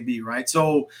 whatever it may be, right?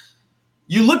 So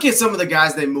you look at some of the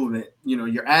guys they move it.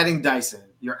 You're adding Dyson.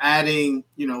 You're adding,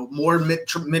 more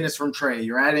minutes from Trey.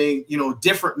 You're adding,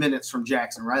 different minutes from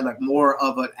Jackson, right? Like more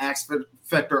of an X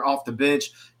factor off the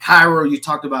bench. Cairo, you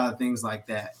talked about things like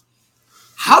that.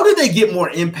 How did they get more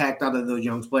impact out of those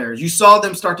young players? You saw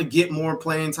them start to get more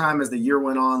playing time as the year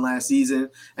went on last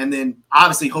season. And then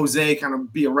obviously Jose kind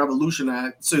of be a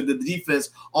revolutionary to the defense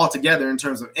altogether in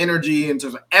terms of energy, in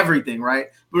terms of everything, right?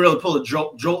 We really pull a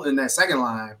jolt in that second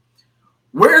line.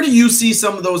 Where do you see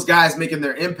some of those guys making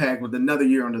their impact with another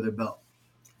year under their belt?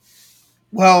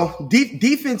 Well,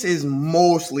 defense is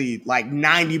mostly like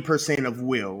 90% of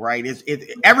will, right?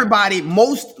 Everybody,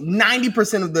 most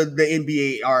 90% of the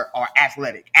NBA are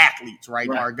athletes, right?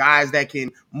 Are guys that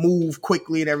can move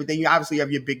quickly and everything. You obviously have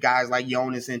your big guys like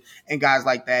Jonas and guys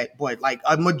like that, but like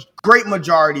a great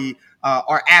majority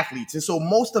are athletes. And so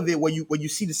most of it, where you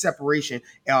see the separation,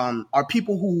 are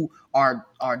people who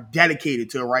are dedicated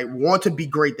to it, right? Want to be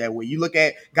great that way. You look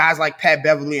at guys like Pat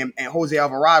Beverly and Jose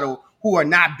Alvarado, who are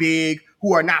not big,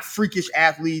 who are not freakish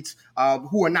athletes,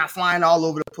 who are not flying all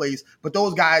over the place, but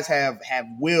those guys have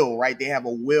will, right? They have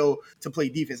a will to play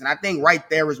defense, and I think right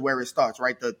there is where it starts,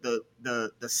 right?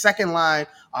 The second line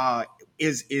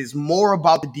is more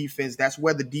about the defense. That's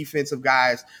where the defensive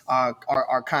guys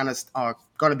are kind of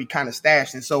going to be kind of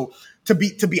stashed, and so to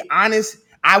be honest,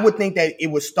 I would think that it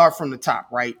would start from the top,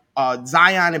 right?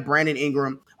 Zion and Brandon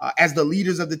Ingram. As the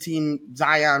leaders of the team,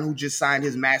 Zion, who just signed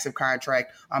his massive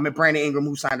contract, and Brandon Ingram,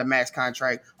 who signed a max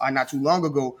contract not too long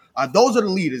ago, those are the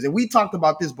leaders. And we talked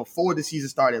about this before the season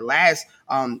started last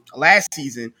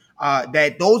season,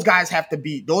 that those guys have to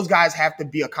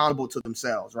be accountable to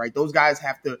themselves, right? Those guys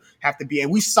have to be,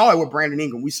 and we saw it with Brandon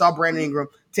Ingram. We saw Brandon Ingram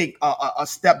take a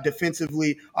step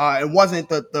defensively. It wasn't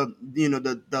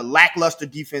the lackluster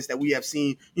defense that we have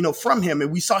seen, from him.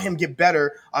 And we saw him get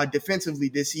better defensively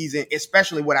this season,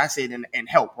 especially what I said in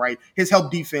help, right? His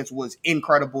help defense was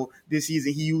incredible this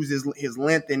season. He used his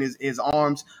length and his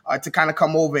arms to kind of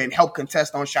come over and help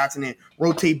contest on shots and then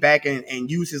rotate back and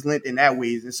use his length in that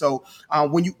ways. And so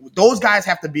those guys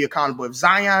have to be accountable. If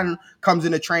Zion comes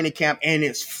into training camp and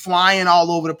is flying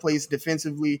all over the place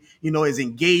defensively, is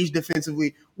engaged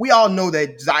defensively, we all know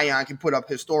that Zion can put up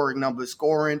historic numbers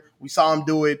scoring. We saw him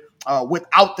do it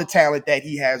without the talent that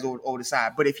he has over the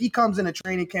side. But if he comes in a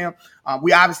training camp,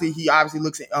 he obviously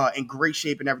looks in great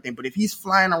shape and everything. But if he's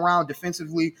flying around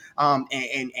defensively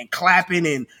and clapping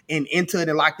and into it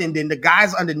and locked in, then the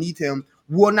guys underneath him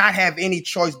will not have any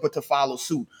choice but to follow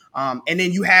suit. And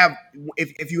then you have,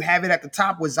 if you have it at the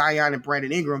top with Zion and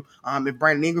Brandon Ingram, if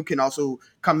Brandon Ingram can also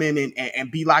come in and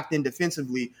be locked in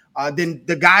defensively, then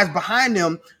the guys behind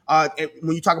them,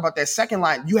 when you talk about that second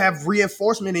line, you have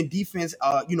reinforcement in defense,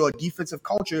 a defensive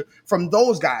culture from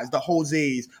those guys, the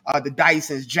Jose's, the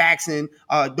Dysons, Jackson,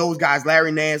 those guys,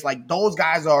 Larry Nance, like those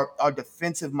guys are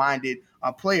defensive minded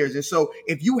players. And so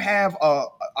if you have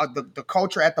the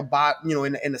culture at the bottom,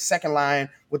 in the second line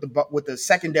with the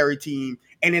secondary team,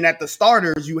 and then at the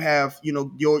starters, you have,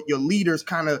 your leaders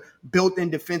kind of built in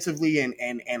defensively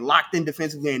and locked in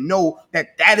defensively, and know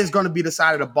that is going to be the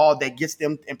side of the ball that gets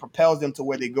them and propels them to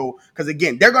where they go. Because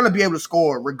again, they're going to be able to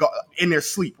score in their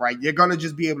sleep, right? They're going to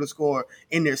just be able to score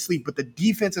in their sleep. But the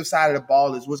defensive side of the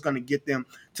ball is what's going to get them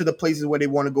to the places where they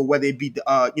want to go, whether it be,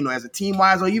 as a team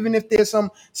wise, or even if there's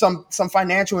some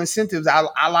financial incentives,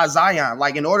 a la Zion,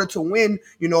 like in order to win,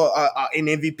 an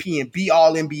MVP and be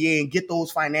all NBA and get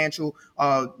those financial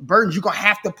burdens, you're going to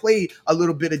have to play a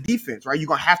little bit of defense, right? You're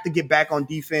going to have to get back on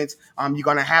defense. You're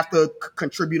going to have to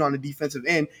contribute on the defensive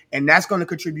end, and that's going to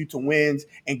contribute to wins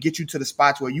and get you to the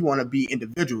spots where you want to be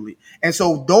individually. And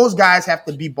so those guys have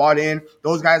to be bought in.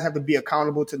 Those guys have to be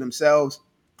accountable to themselves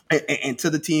and to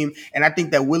the team. And I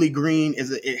think that Willie Green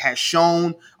has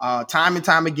shown time and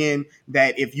time again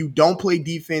that if you don't play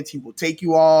defense, he will take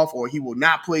you off, or he will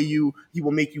not play you. He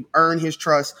will make you earn his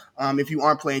trust if you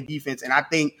aren't playing defense. And I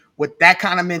think with that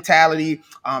kind of mentality,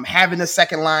 having the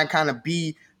second line kind of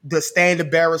be the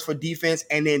standard bearers for defense,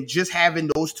 and then just having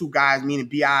those two guys, meaning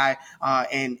BI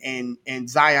and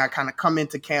Zion, kind of come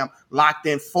into camp locked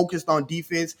in, focused on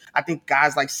defense. I think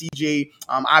guys like CJ,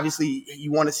 obviously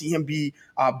you want to see him be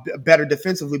better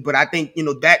defensively, but I think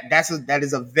that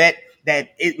is a vet that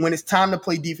when it's time to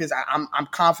play defense, I'm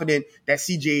confident that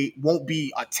CJ won't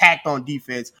be attacked on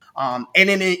defense. And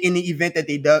in the event that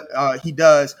he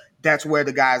does. That's where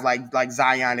the guys like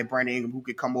Zion and Brandon Ingram, who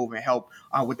could come over and help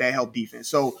with that help defense.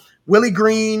 So Willie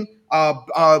Green,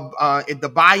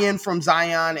 the buy-in from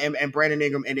Zion and Brandon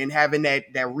Ingram, and then having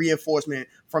that reinforcement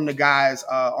from the guys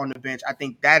on the bench, I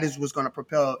think that is what's going to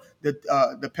propel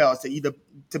the Pels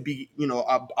to be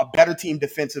a better team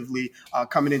defensively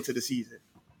coming into the season.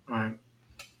 All right.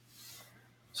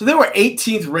 So they were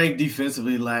 18th ranked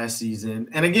defensively last season.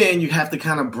 And again, you have to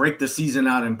kind of break the season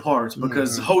out in parts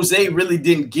because Jose really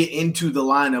didn't get into the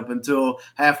lineup until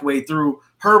halfway through.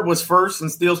 Herb was first in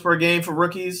steals per game for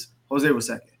rookies. Jose was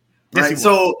second. Right. Yes,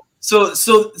 so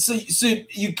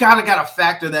you kind of got to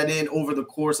factor that in over the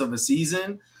course of a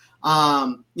season.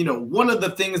 One of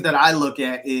the things that I look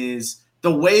at is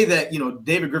the way that,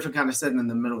 David Griffin kind of said in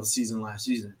the middle of the season last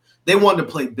season. They wanted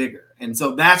to play bigger. And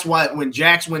so that's why when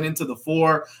Jax went into the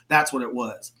 4, that's what it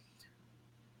was.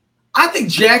 I think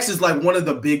Jax is like one of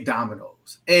the big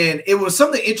dominoes. And it was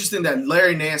something interesting that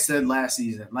Larry Nance said last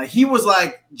season. Like, he was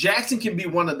like, Jackson can be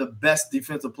one of the best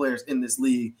defensive players in this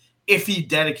league if he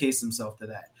dedicates himself to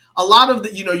that. A lot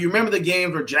of you remember the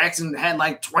games where Jackson had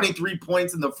like 23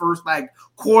 points in the first like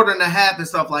quarter and a half and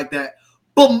stuff like that.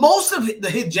 But most of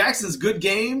Jackson's good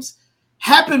games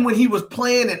happened when he was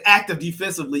playing and active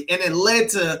defensively, and it led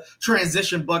to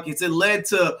transition buckets. It led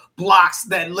to blocks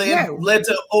that led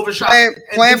to overshots.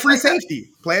 Playing free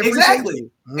safety.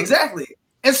 Exactly.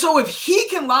 And so if he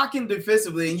can lock in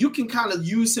defensively, and you can kind of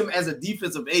use him as a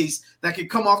defensive ace that can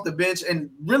come off the bench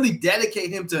and really dedicate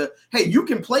him to, hey, you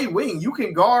can play wing. You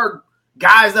can guard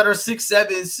guys that are 6'7",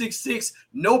 6'6",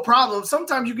 no problem.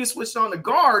 Sometimes you get switched on to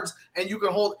guards and you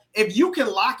can hold. If you can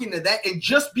lock into that and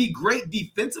just be great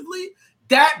defensively,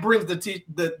 that brings the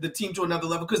team to another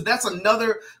level, because that's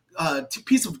another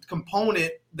piece of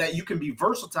component that you can be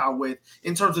versatile with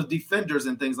in terms of defenders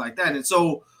and things like that. And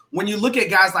so when you look at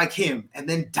guys like him and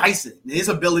then Dyson, his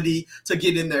ability to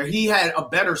get in there, he had a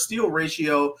better steal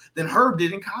ratio than Herb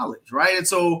did in college, right? And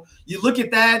so you look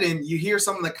at that and you hear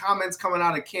some of the comments coming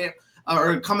out of camp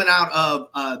or coming out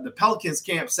of the Pelicans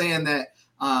camp saying that,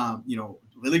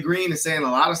 Willie Green is saying a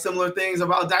lot of similar things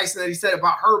about Dyson that he said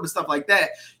about Herb and stuff like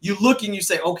that. You look and you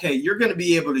say, okay, you're going to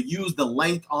be able to use the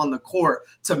length on the court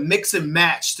to mix and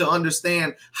match, to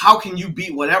understand how can you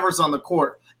beat whatever's on the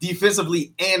court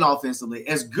defensively and offensively.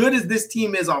 As good as this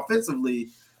team is offensively,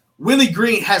 Willie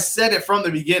Green has said it from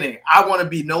the beginning. I want to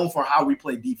be known for how we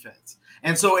play defense.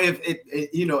 And so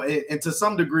and to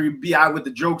some degree, BI with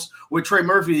the jokes with Trey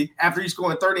Murphy after he's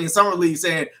scoring 30 in summer league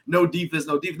saying no defense.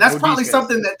 That's probably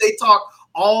something that they talk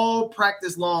all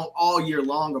practice long, all year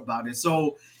long about it.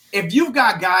 So if you've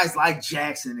got guys like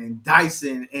Jackson and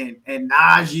Dyson and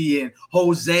Najee and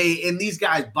Jose and these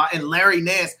guys and Larry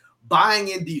Nance buying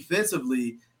in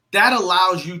defensively, that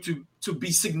allows you to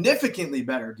be significantly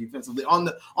better defensively on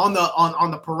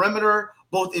the perimeter,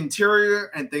 both interior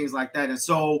and things like that. And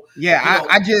so, yeah,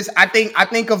 I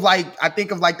think of like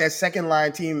that second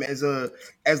line team as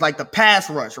like the pass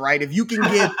rush, right? If you can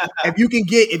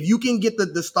get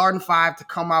the starting five to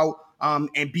come out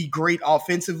and be great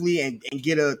offensively and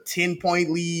get a 10-point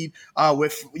lead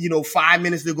with 5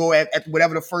 minutes to go at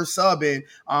whatever the first sub in,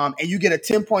 and you get a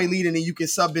 10-point lead, and then you can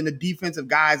sub in the defensive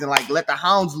guys and like let the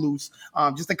hounds loose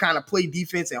just to kind of play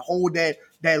defense and hold that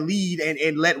lead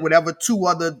and let whatever two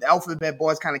other alphabet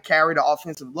boys kind of carry the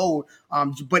offensive load.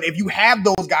 But if you have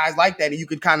those guys like that and you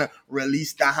can kind of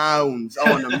release the hounds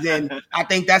on them, then I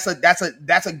think that's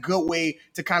a good way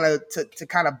to kind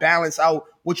of balance out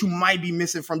what you might be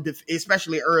missing from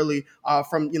especially early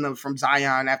from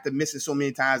Zion after missing so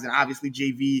many times, and obviously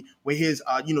JV with his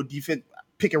defense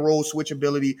pick and roll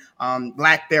switchability,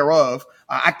 lack thereof.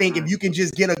 I think if you can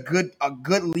just get a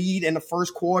good lead in the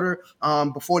first quarter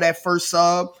before that first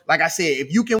sub, like I said,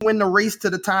 if you can win the race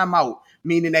to the timeout,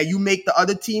 meaning that you make the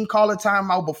other team call a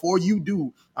timeout before you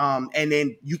do, and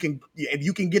then if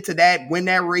you can get to that, win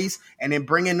that race, and then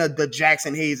bring in the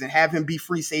Jackson Hayes and have him be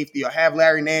free safety, or have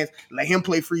Larry Nance, let him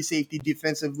play free safety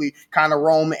defensively, kind of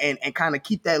roam and kind of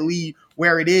keep that lead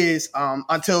where it is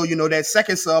until that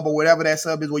second sub or whatever that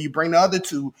sub is, where you bring the other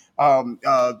two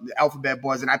alphabet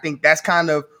boys. And I think that's kind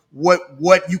of what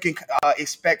you can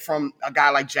expect from a guy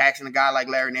like Jackson, a guy like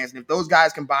Larry Nance. And if those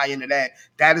guys can buy into that,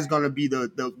 that is going to be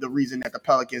the reason that the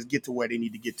Pelicans get to where they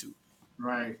need to get to.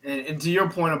 Right. And to your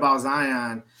point about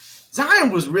Zion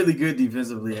was really good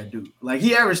defensively at Duke. Like,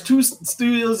 he averaged 2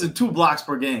 steals and 2 blocks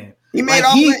per game. He made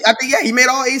he made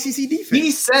all ACC defense.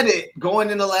 He said it going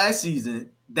into last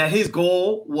season that his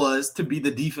goal was to be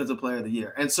the defensive player of the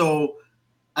year. And so,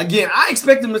 again, I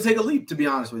expect him to take a leap, to be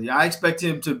honest with you. I expect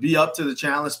him to be up to the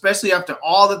challenge, especially after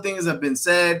all the things that have been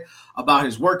said about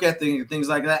his work ethic and things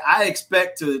like that. I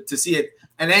expect to see it.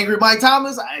 An angry Mike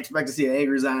Thomas, I expect to see an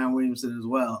angry Zion Williamson as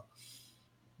well.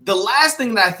 The last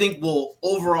thing that I think will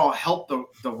overall help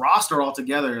the roster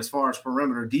altogether as far as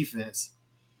perimeter defense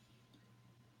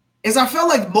is I felt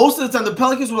like most of the time the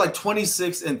Pelicans were like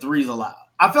 26 and threes allowed.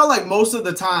 I felt like most of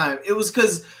the time it was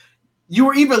because you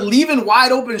were either leaving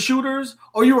wide open shooters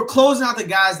or you were closing out the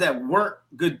guys that weren't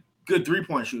good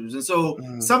 3-point shooters. And so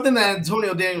something that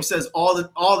Antonio Daniels says all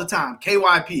the time,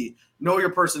 KYP, know your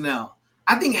personnel.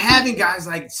 I think having guys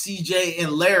like CJ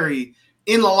and Larry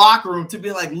in the locker room to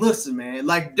be like, listen, man,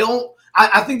 like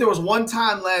I think there was one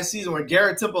time last season where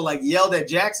Garrett Temple like yelled at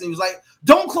Jackson. He was like,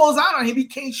 don't close out on him. He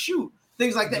can't shoot.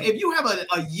 Things like that. If you have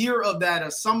a year of that,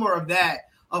 a summer of that,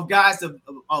 of guys who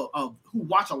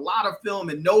watch a lot of film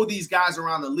and know these guys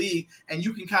around the league, and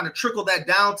you can kind of trickle that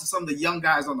down to some of the young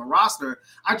guys on the roster,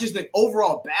 I just think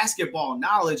overall basketball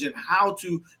knowledge and how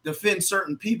to defend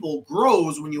certain people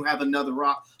grows when you have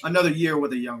another year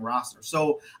with a young roster.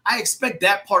 So I expect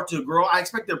that part to grow. I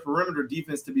expect their perimeter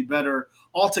defense to be better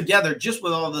altogether, just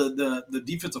with all the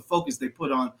defensive focus they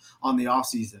put on the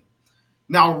offseason.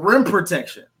 Now, rim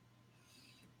protection.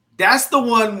 That's the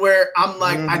one where I'm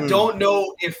like, I don't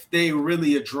know if they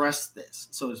really addressed this,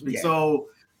 so to speak. Yeah. So,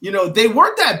 they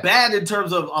weren't that bad in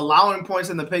terms of allowing points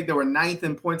in the paint. They were 9th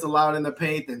in points allowed in the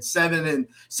paint and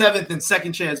 7th in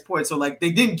second chance points. So, like,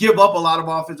 they didn't give up a lot of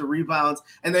offensive rebounds,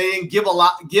 and they didn't give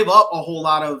up a whole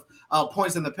lot of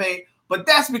points in the paint. But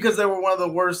that's because they were one of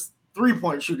the worst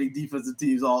 3-point shooting defensive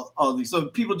teams all these. So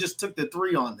people just took the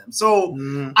 3 on them. So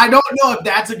I don't know if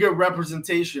that's a good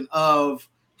representation of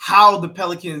how the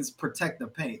Pelicans protect the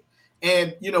paint.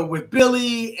 And, with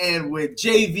Billy and with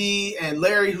JV and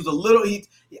Larry, who's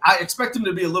I expect him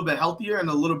to be a little bit healthier and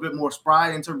a little bit more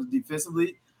spry in terms of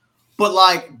defensively. But,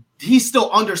 like, he's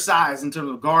still undersized in terms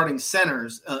of guarding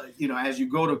centers, as you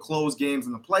go to close games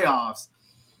in the playoffs.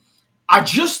 I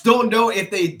just don't know if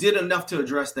they did enough to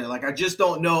address that. Like, I just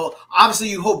don't know. Obviously,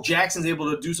 you hope Jackson's able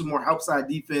to do some more help side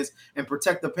defense and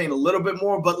protect the paint a little bit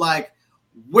more. But, like,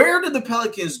 where did the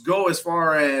Pelicans go as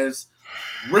far as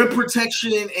rim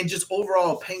protection and just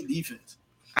overall paint defense?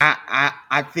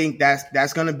 I think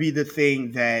that's going to be the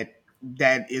thing that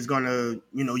is going to,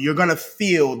 you're going to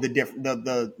feel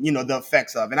the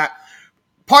effects of. And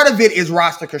part of it is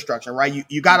roster construction, right?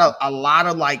 You got a lot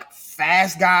of like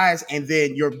fast guys, and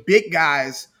then your big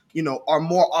guys, are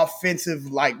more offensive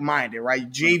like minded,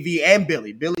 right? JV and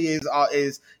Billy. Billy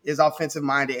is offensive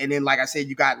minded, and then like I said,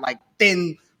 you got like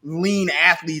thin, lean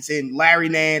athletes in Larry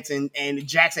Nance and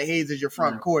Jackson Hayes as your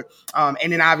front court.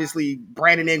 And then obviously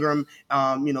Brandon Ingram,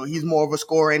 he's more of a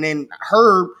scorer. And then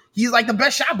Herb, he's like the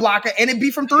best shot blocker, and it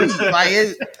be from 3.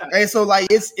 And so like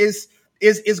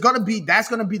it's gonna be, that's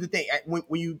gonna be the thing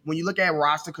when you look at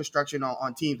roster construction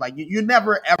on teams. Like you're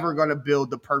never ever gonna build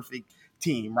the perfect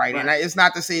team, right? And it's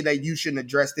not to say that you shouldn't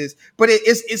address this, but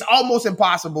it's almost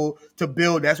impossible to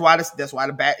build. That's why the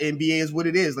NBA is what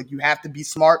it is. Like, you have to be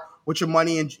smart with your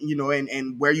money, and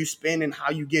and where you spend and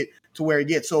how you get to where it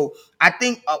gets. So I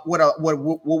think what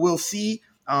we'll see,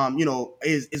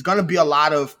 is going to be a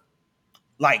lot of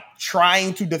like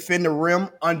trying to defend the rim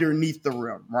underneath the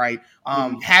rim, right?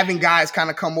 Having guys kind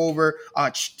of come over.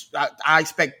 I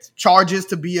expect charges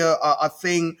to be a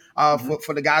thing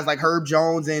for the guys like Herb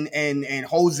Jones and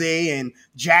Jose and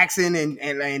Jackson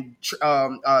and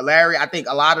Larry. I think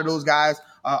a lot of those guys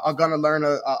are going to learn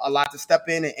a lot to step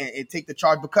in and take the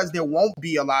charge, because there won't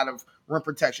be a lot of rim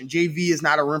protection. JV is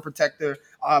not a rim protector.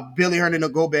 Billy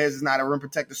Hernandez is not a rim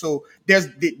protector. So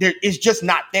it's just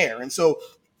not there. And so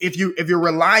if you're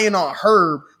relying on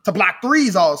Herb to block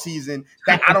threes all season,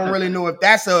 that I don't really know if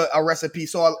that's a recipe.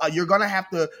 So you're gonna have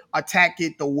to attack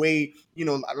it the way,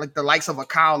 like the likes of a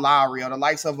Kyle Lowry or the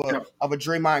likes of a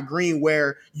Draymond Green,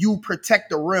 where you protect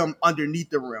the rim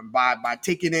underneath the rim by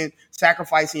taking in,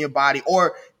 sacrificing your body,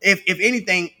 or if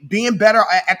anything, being better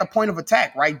at the point of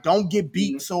attack, right? Don't get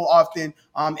beat so often.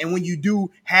 And when you do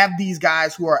have these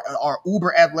guys who are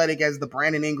uber athletic, as the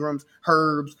Brandon Ingrams,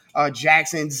 Herbs,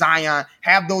 Jackson, Zion,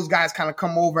 have those guys kind of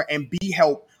come over and be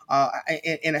help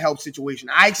in a help situation.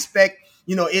 I expect,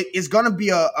 it's going to be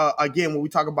again, when we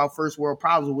talk about first world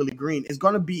problems with Willie Green, it's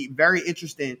going to be very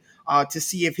interesting to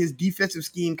see if his defensive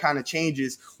scheme kind of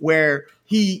changes, where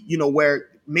where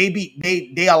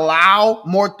maybe they allow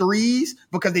more threes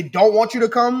because they don't want you to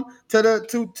come to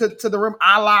the rim,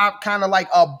 a la kind of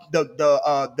like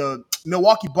the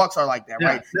Milwaukee Bucks are like that,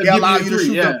 right? They allow you to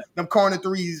shoot them corner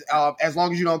threes as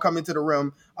long as you don't come into the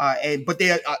rim. But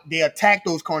they attack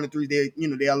those corner threes.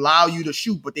 They allow you to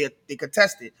shoot, but they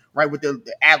contest it, right? With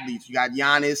the athletes, you got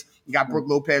Giannis, you got Brook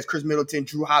Lopez, Chris Middleton,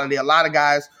 Drew Holiday, a lot of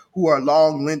guys who are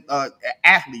long length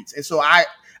athletes. And so I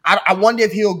wonder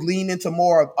if he'll lean into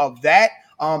more of that,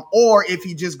 or if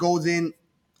he just goes in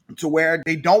to where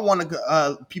they don't want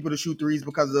people to shoot threes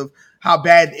because of how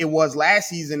bad it was last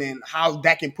season and how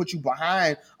that can put you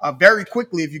behind very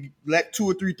quickly if you let 2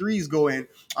 or 3 threes go in.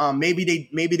 Maybe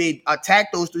they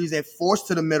attack those threes and force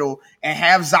to the middle and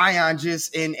have Zion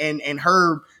just and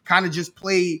Herb kind of just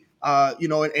play,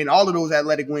 and all of those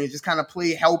athletic wings just kind of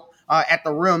play help at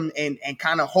the rim and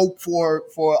kind of hope for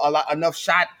enough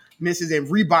shot misses and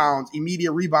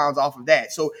immediate rebounds off of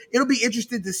that. So it'll be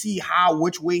interesting to see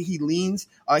which way he leans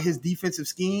his defensive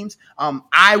schemes.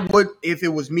 I would, if it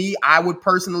was me, I would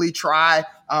personally try.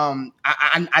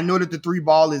 I know that the 3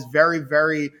 ball is very,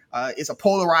 very, it's a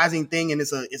polarizing thing, and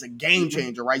it's a game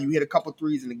changer, right? You hit a couple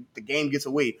threes and the game gets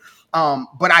away.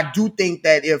 But I do think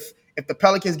that if the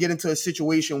Pelicans get into a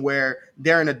situation where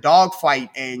they're in a dogfight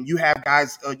and you have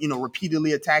guys,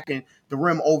 repeatedly attacking the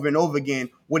rim over and over again,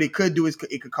 what it could do is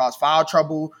it could cause foul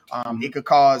trouble. It could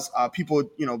cause people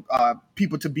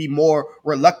to be more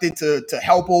reluctant to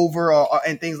help over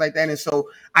and things like that. And so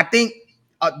I think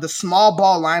the small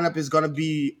ball lineup is going to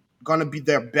be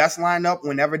their best lineup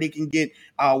whenever they can get,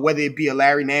 whether it be a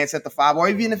Larry Nance at the 5 or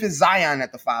even if it's Zion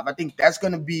at the 5. I think that's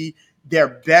going to be their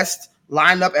best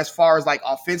lineup as far as like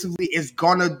offensively. Is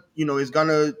gonna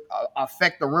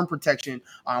affect the rim protection.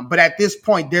 But at this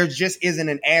point, there just isn't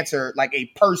an answer, like a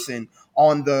person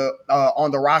on the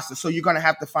roster. So you're gonna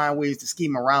have to find ways to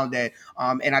scheme around that.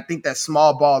 And I think that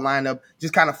small ball lineup,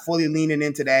 just kind of fully leaning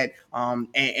into that.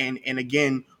 And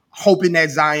again, hoping that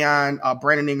Zion,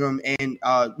 Brandon Ingram, and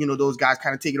those guys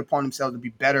kind of take it upon themselves to be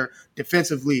better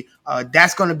defensively.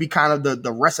 That's going to be kind of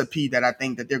the recipe that I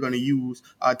think that they're going to use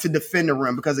to defend the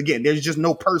rim, because again, there's just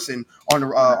no person on the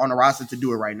roster to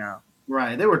do it right now.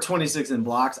 Right, they were 26 in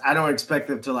blocks. I don't expect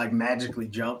them to like magically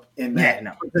jump in that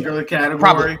particular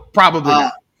category. Probably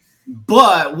not.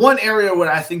 But one area where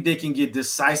I think they can get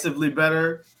decisively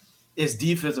better is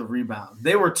defensive rebounds.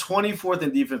 They were 24th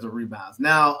in defensive rebounds.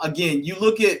 Now, again,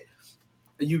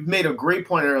 you've made a great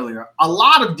point earlier. A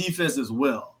lot of defense is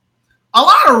will. A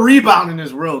lot of rebounding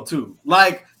is real too.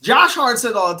 Like Josh Hart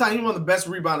said all the time, he's one of the best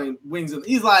rebounding wings.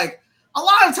 He's like, a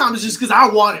lot of times it's just because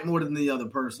I want it more than the other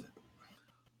person.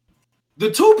 The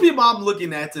 2 people I'm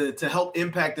looking at to help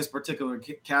impact this particular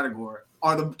category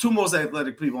are the 2 most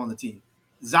athletic people on the team,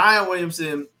 Zion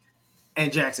Williamson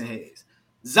and Jackson Hayes.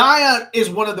 Zion is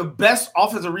one of the best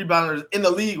offensive rebounders in the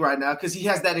league right now because he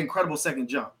has that incredible second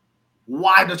jump.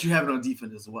 Why don't you have it on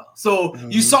defense as well? So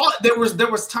you saw there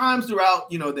was times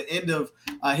throughout the end of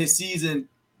his season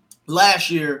last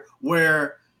year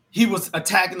where he was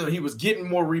attacking, he was getting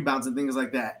more rebounds and things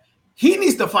like that. he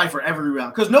needs to fight for every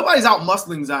rebound because nobody's out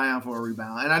muscling Zion for a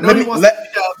rebound. And I know he wants to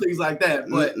pick out things like that.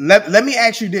 But let me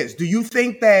ask you this. Do you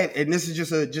think that, and this is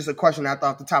just a question I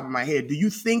thought off the top of my head, do you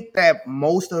think that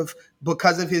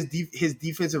because of his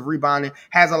defensive rebounding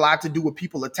has a lot to do with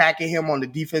people attacking him on the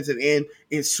defensive end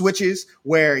in switches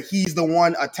where he's the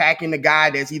one attacking the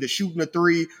guy that's either shooting a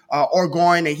three or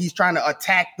going, and he's trying to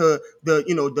attack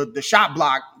the shot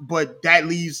block, but that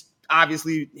leaves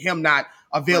obviously him not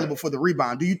available for the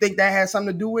rebound. Do you think that has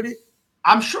something to do with it?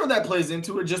 I'm sure that plays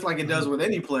into it just like it does with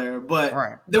any player. But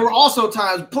there were also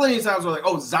plenty of times where like,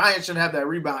 oh, Zion should have that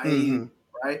rebound,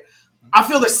 right? I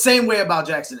feel the same way about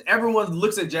Jackson. Everyone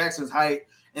looks at Jackson's height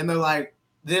and they're like,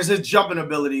 there's his jumping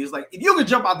ability. It's like, if you can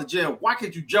jump out the gym, why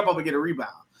can't you jump up and get a rebound?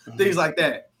 Things like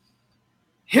that.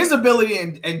 His ability,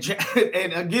 and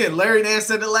again, Larry Nance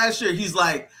said it last year, he's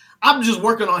like, I'm just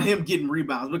working on him getting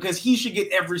rebounds because he should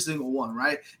get every single one,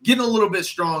 right? Getting a little bit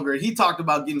stronger. He talked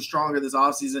about getting stronger this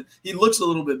offseason. He looks a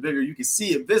little bit bigger. You can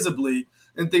see it visibly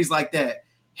and things like that.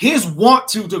 His want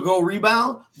to go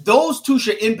rebound, those two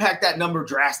should impact that number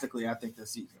drastically, I think,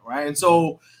 this season, right? And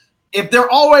so if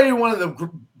they're already one of the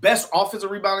best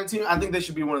offensive rebounding teams, I think they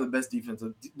should be one of the best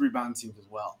defensive rebounding teams as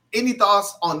well. Any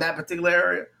thoughts on that particular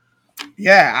area?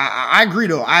 Yeah, I agree,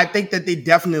 though. I think that they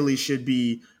definitely should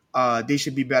be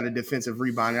better defensive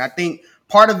rebounding. I think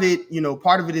part of it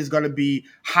is going to be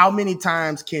how many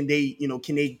times can they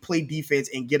play defense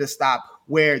and get a stop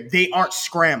where they aren't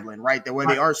scrambling, right? Where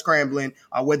they aren't scrambling,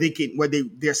 where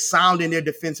they're sound in their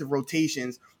defensive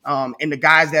rotations. And the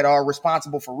guys that are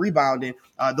responsible for rebounding,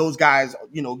 those guys,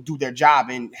 do their job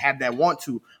and have that want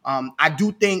to. I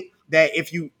do think that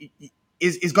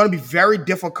it's going to be very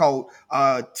difficult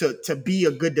to be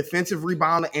a good defensive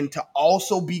rebounder and to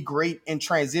also be great in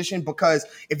transition, because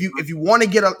if you want to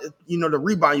get the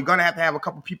rebound, you're going to have a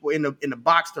couple people in the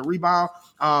box to rebound.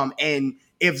 And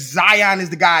if Zion is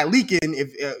the guy leaking,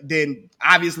 then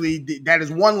obviously that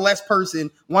is one less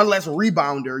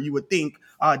rebounder, you would think,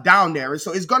 down there.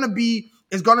 So it's going to be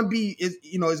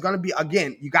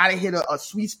again, you got to hit a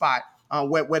sweet spot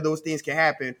where those things can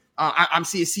happen. I'm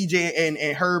seeing CJ and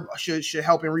Herb should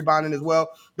help in rebounding as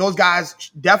well. Those guys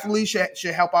definitely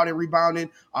should help out in rebounding,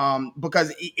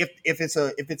 because if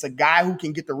it's a guy who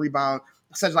can get the rebound,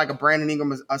 such like a Brandon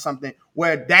Ingram or something,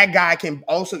 where that guy can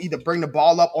also either bring the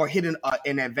ball up or hit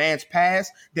an advanced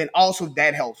pass, then also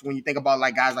that helps. When you think about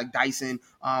like guys like Dyson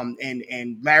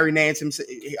and Larry Nance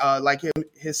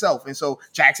himself, and so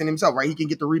Jackson himself, right? He can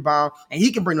get the rebound and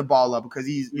he can bring the ball up because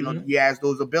he has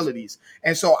those abilities.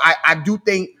 And so I do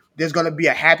think there's going to be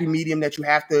a happy medium that you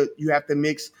have to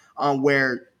mix,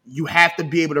 where you have to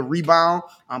be able to rebound,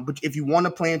 but if you want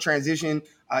to play in transition,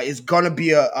 it's gonna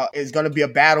be a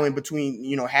battle in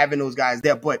between, having those guys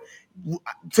there. But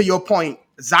to your point,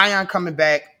 Zion coming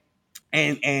back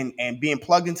and being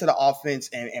plugged into the offense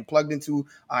and plugged into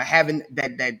having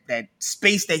that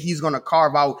space that he's gonna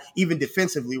carve out even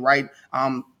defensively, right?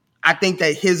 I think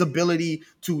that his ability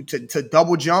to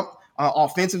double jump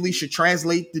offensively should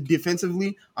translate to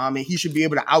defensively, and he should be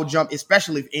able to out jump,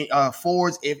 especially if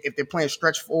forwards, if they're playing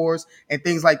stretch fours and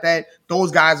things like that.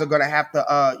 Those guys are going to have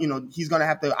to, he's going to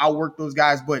have to outwork those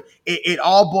guys. But it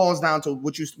all boils down to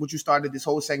what you started this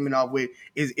whole segment off with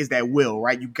is that will,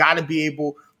 right? You got to be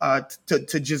able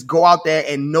to just go out there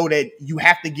and know that you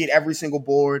have to get every single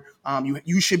board.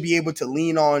 You should be able to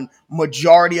lean on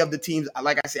majority of the teams.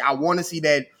 Like I said, I want to see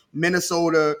that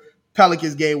Minnesota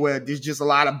Pelicans game where there's just a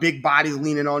lot of big bodies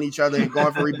leaning on each other and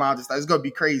going for rebounds and stuff. It's going to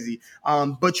be crazy.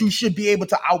 But you should be able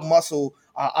to outmuscle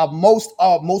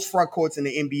most front courts in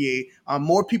the NBA.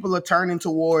 More people are turning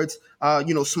towards,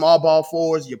 small ball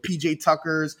fours, your PJ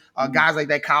Tuckers, guys like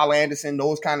that, Kyle Anderson,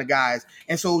 those kind of guys.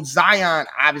 And so Zion,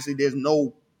 obviously there's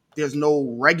no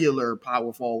regular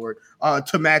power forward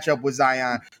to match up with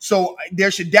Zion. So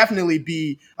there should definitely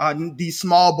be these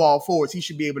small ball forwards. He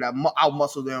should be able to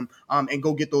outmuscle them and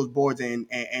go get those boards and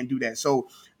do that. So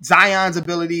Zion's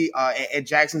ability and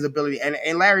Jackson's ability and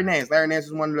Larry Nance. Larry Nance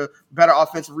is one of the better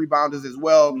offensive rebounders as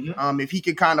well. Mm-hmm. If he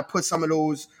can kind of put some of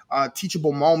those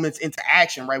teachable moments into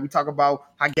action, right? We talk about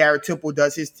how Garrett Temple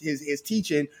does his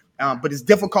teaching. But it's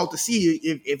difficult to see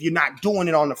if you're not doing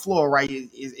it on the floor, right?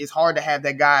 It's hard to have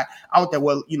that guy out there.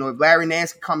 Well, if Larry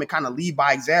Nance can come and kind of lead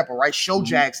by example, right? Show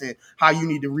Jackson how you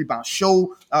need to rebound.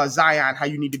 Show Zion how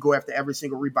you need to go after every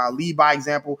single rebound. Lead by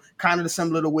example, kind of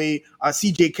similar to the way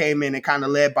CJ came in and kind of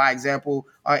led by example,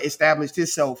 established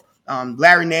himself.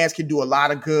 Larry Nance can do a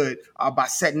lot of good by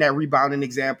setting that rebounding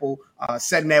example,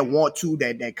 setting that want to,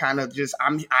 that kind of just,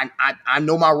 I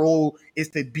know my role is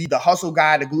to be the hustle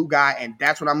guy, the glue guy, and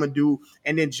that's what I'm going to do.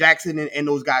 And then Jackson and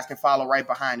those guys can follow right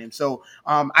behind him. So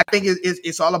I think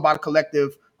it's all about a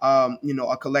collective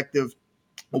a collective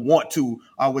want to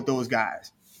with those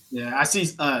guys. Yeah, I see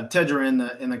Tedra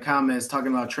in the comments talking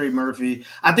about Trey Murphy.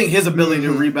 I think his ability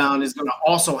to rebound is going to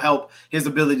also help his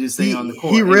ability to stay on the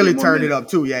court. He really turned it up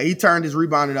too. Yeah, he turned his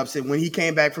rebounding up. So when he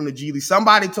came back from the G League,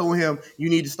 somebody told him you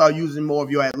need to start using more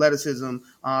of your athleticism,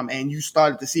 and you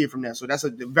started to see it from there. So that's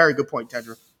a very good point,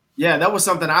 Tedra. Yeah, that was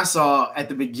something I saw at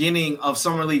the beginning of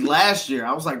Summer League last year.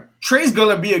 I was like, Trey's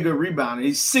going to be a good rebounder.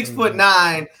 He's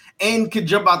 6'9" and can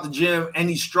jump out the gym, and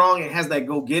he's strong and has that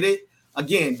go get it.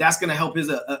 Again, that's going to help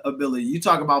his ability. You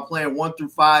talk about playing 1 through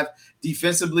 5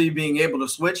 defensively, being able to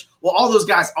switch. Well, all those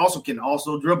guys can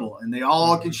dribble, and they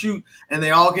all can shoot, and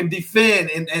they all can defend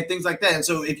and things like that. And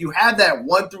so if you have that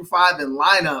 1 through 5 in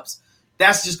lineups,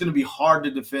 that's just going to be hard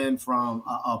to defend from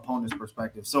an opponent's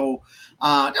perspective. So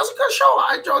that was a good show.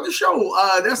 I enjoyed the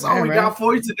show. That's all we got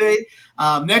for you today.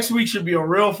 Next week should be a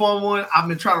real fun one. I've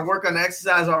been trying to work on the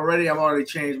exercise already. I've already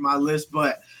changed my list,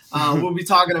 but we'll be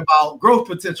talking about growth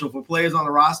potential for players on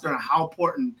the roster and how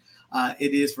important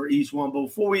it is for each one. But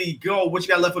before we go, what you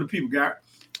got left for the people, Garrett?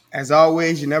 As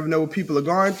always, you never know what people are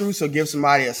going through, so give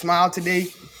somebody a smile today.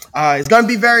 It's going to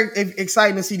be very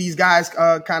exciting to see these guys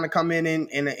kind of come in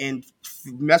and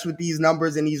mess with these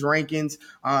numbers and these rankings.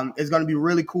 It's going to be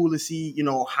really cool to see,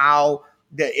 how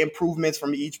the improvements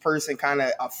from each person kind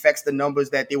of affects the numbers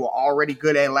that they were already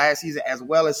good at last season, as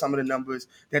well as some of the numbers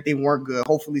that they weren't good.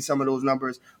 Hopefully some of those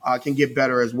numbers can get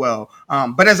better as well.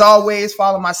 But as always,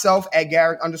 follow myself at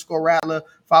Garrett_Rattler.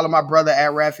 Follow my brother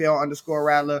at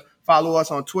Raphael_Rattler. Follow us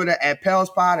on Twitter at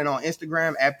PelsPod and on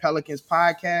Instagram at Pelicans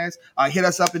Podcast. Hit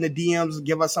us up in the DMs.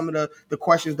 Give us some of the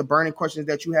questions, the burning questions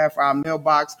that you have for our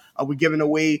mailbox. We're giving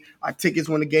away tickets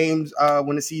when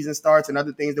the season starts, and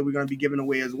other things that we're going to be giving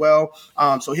away as well.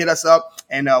 So hit us up,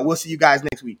 and we'll see you guys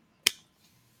next week.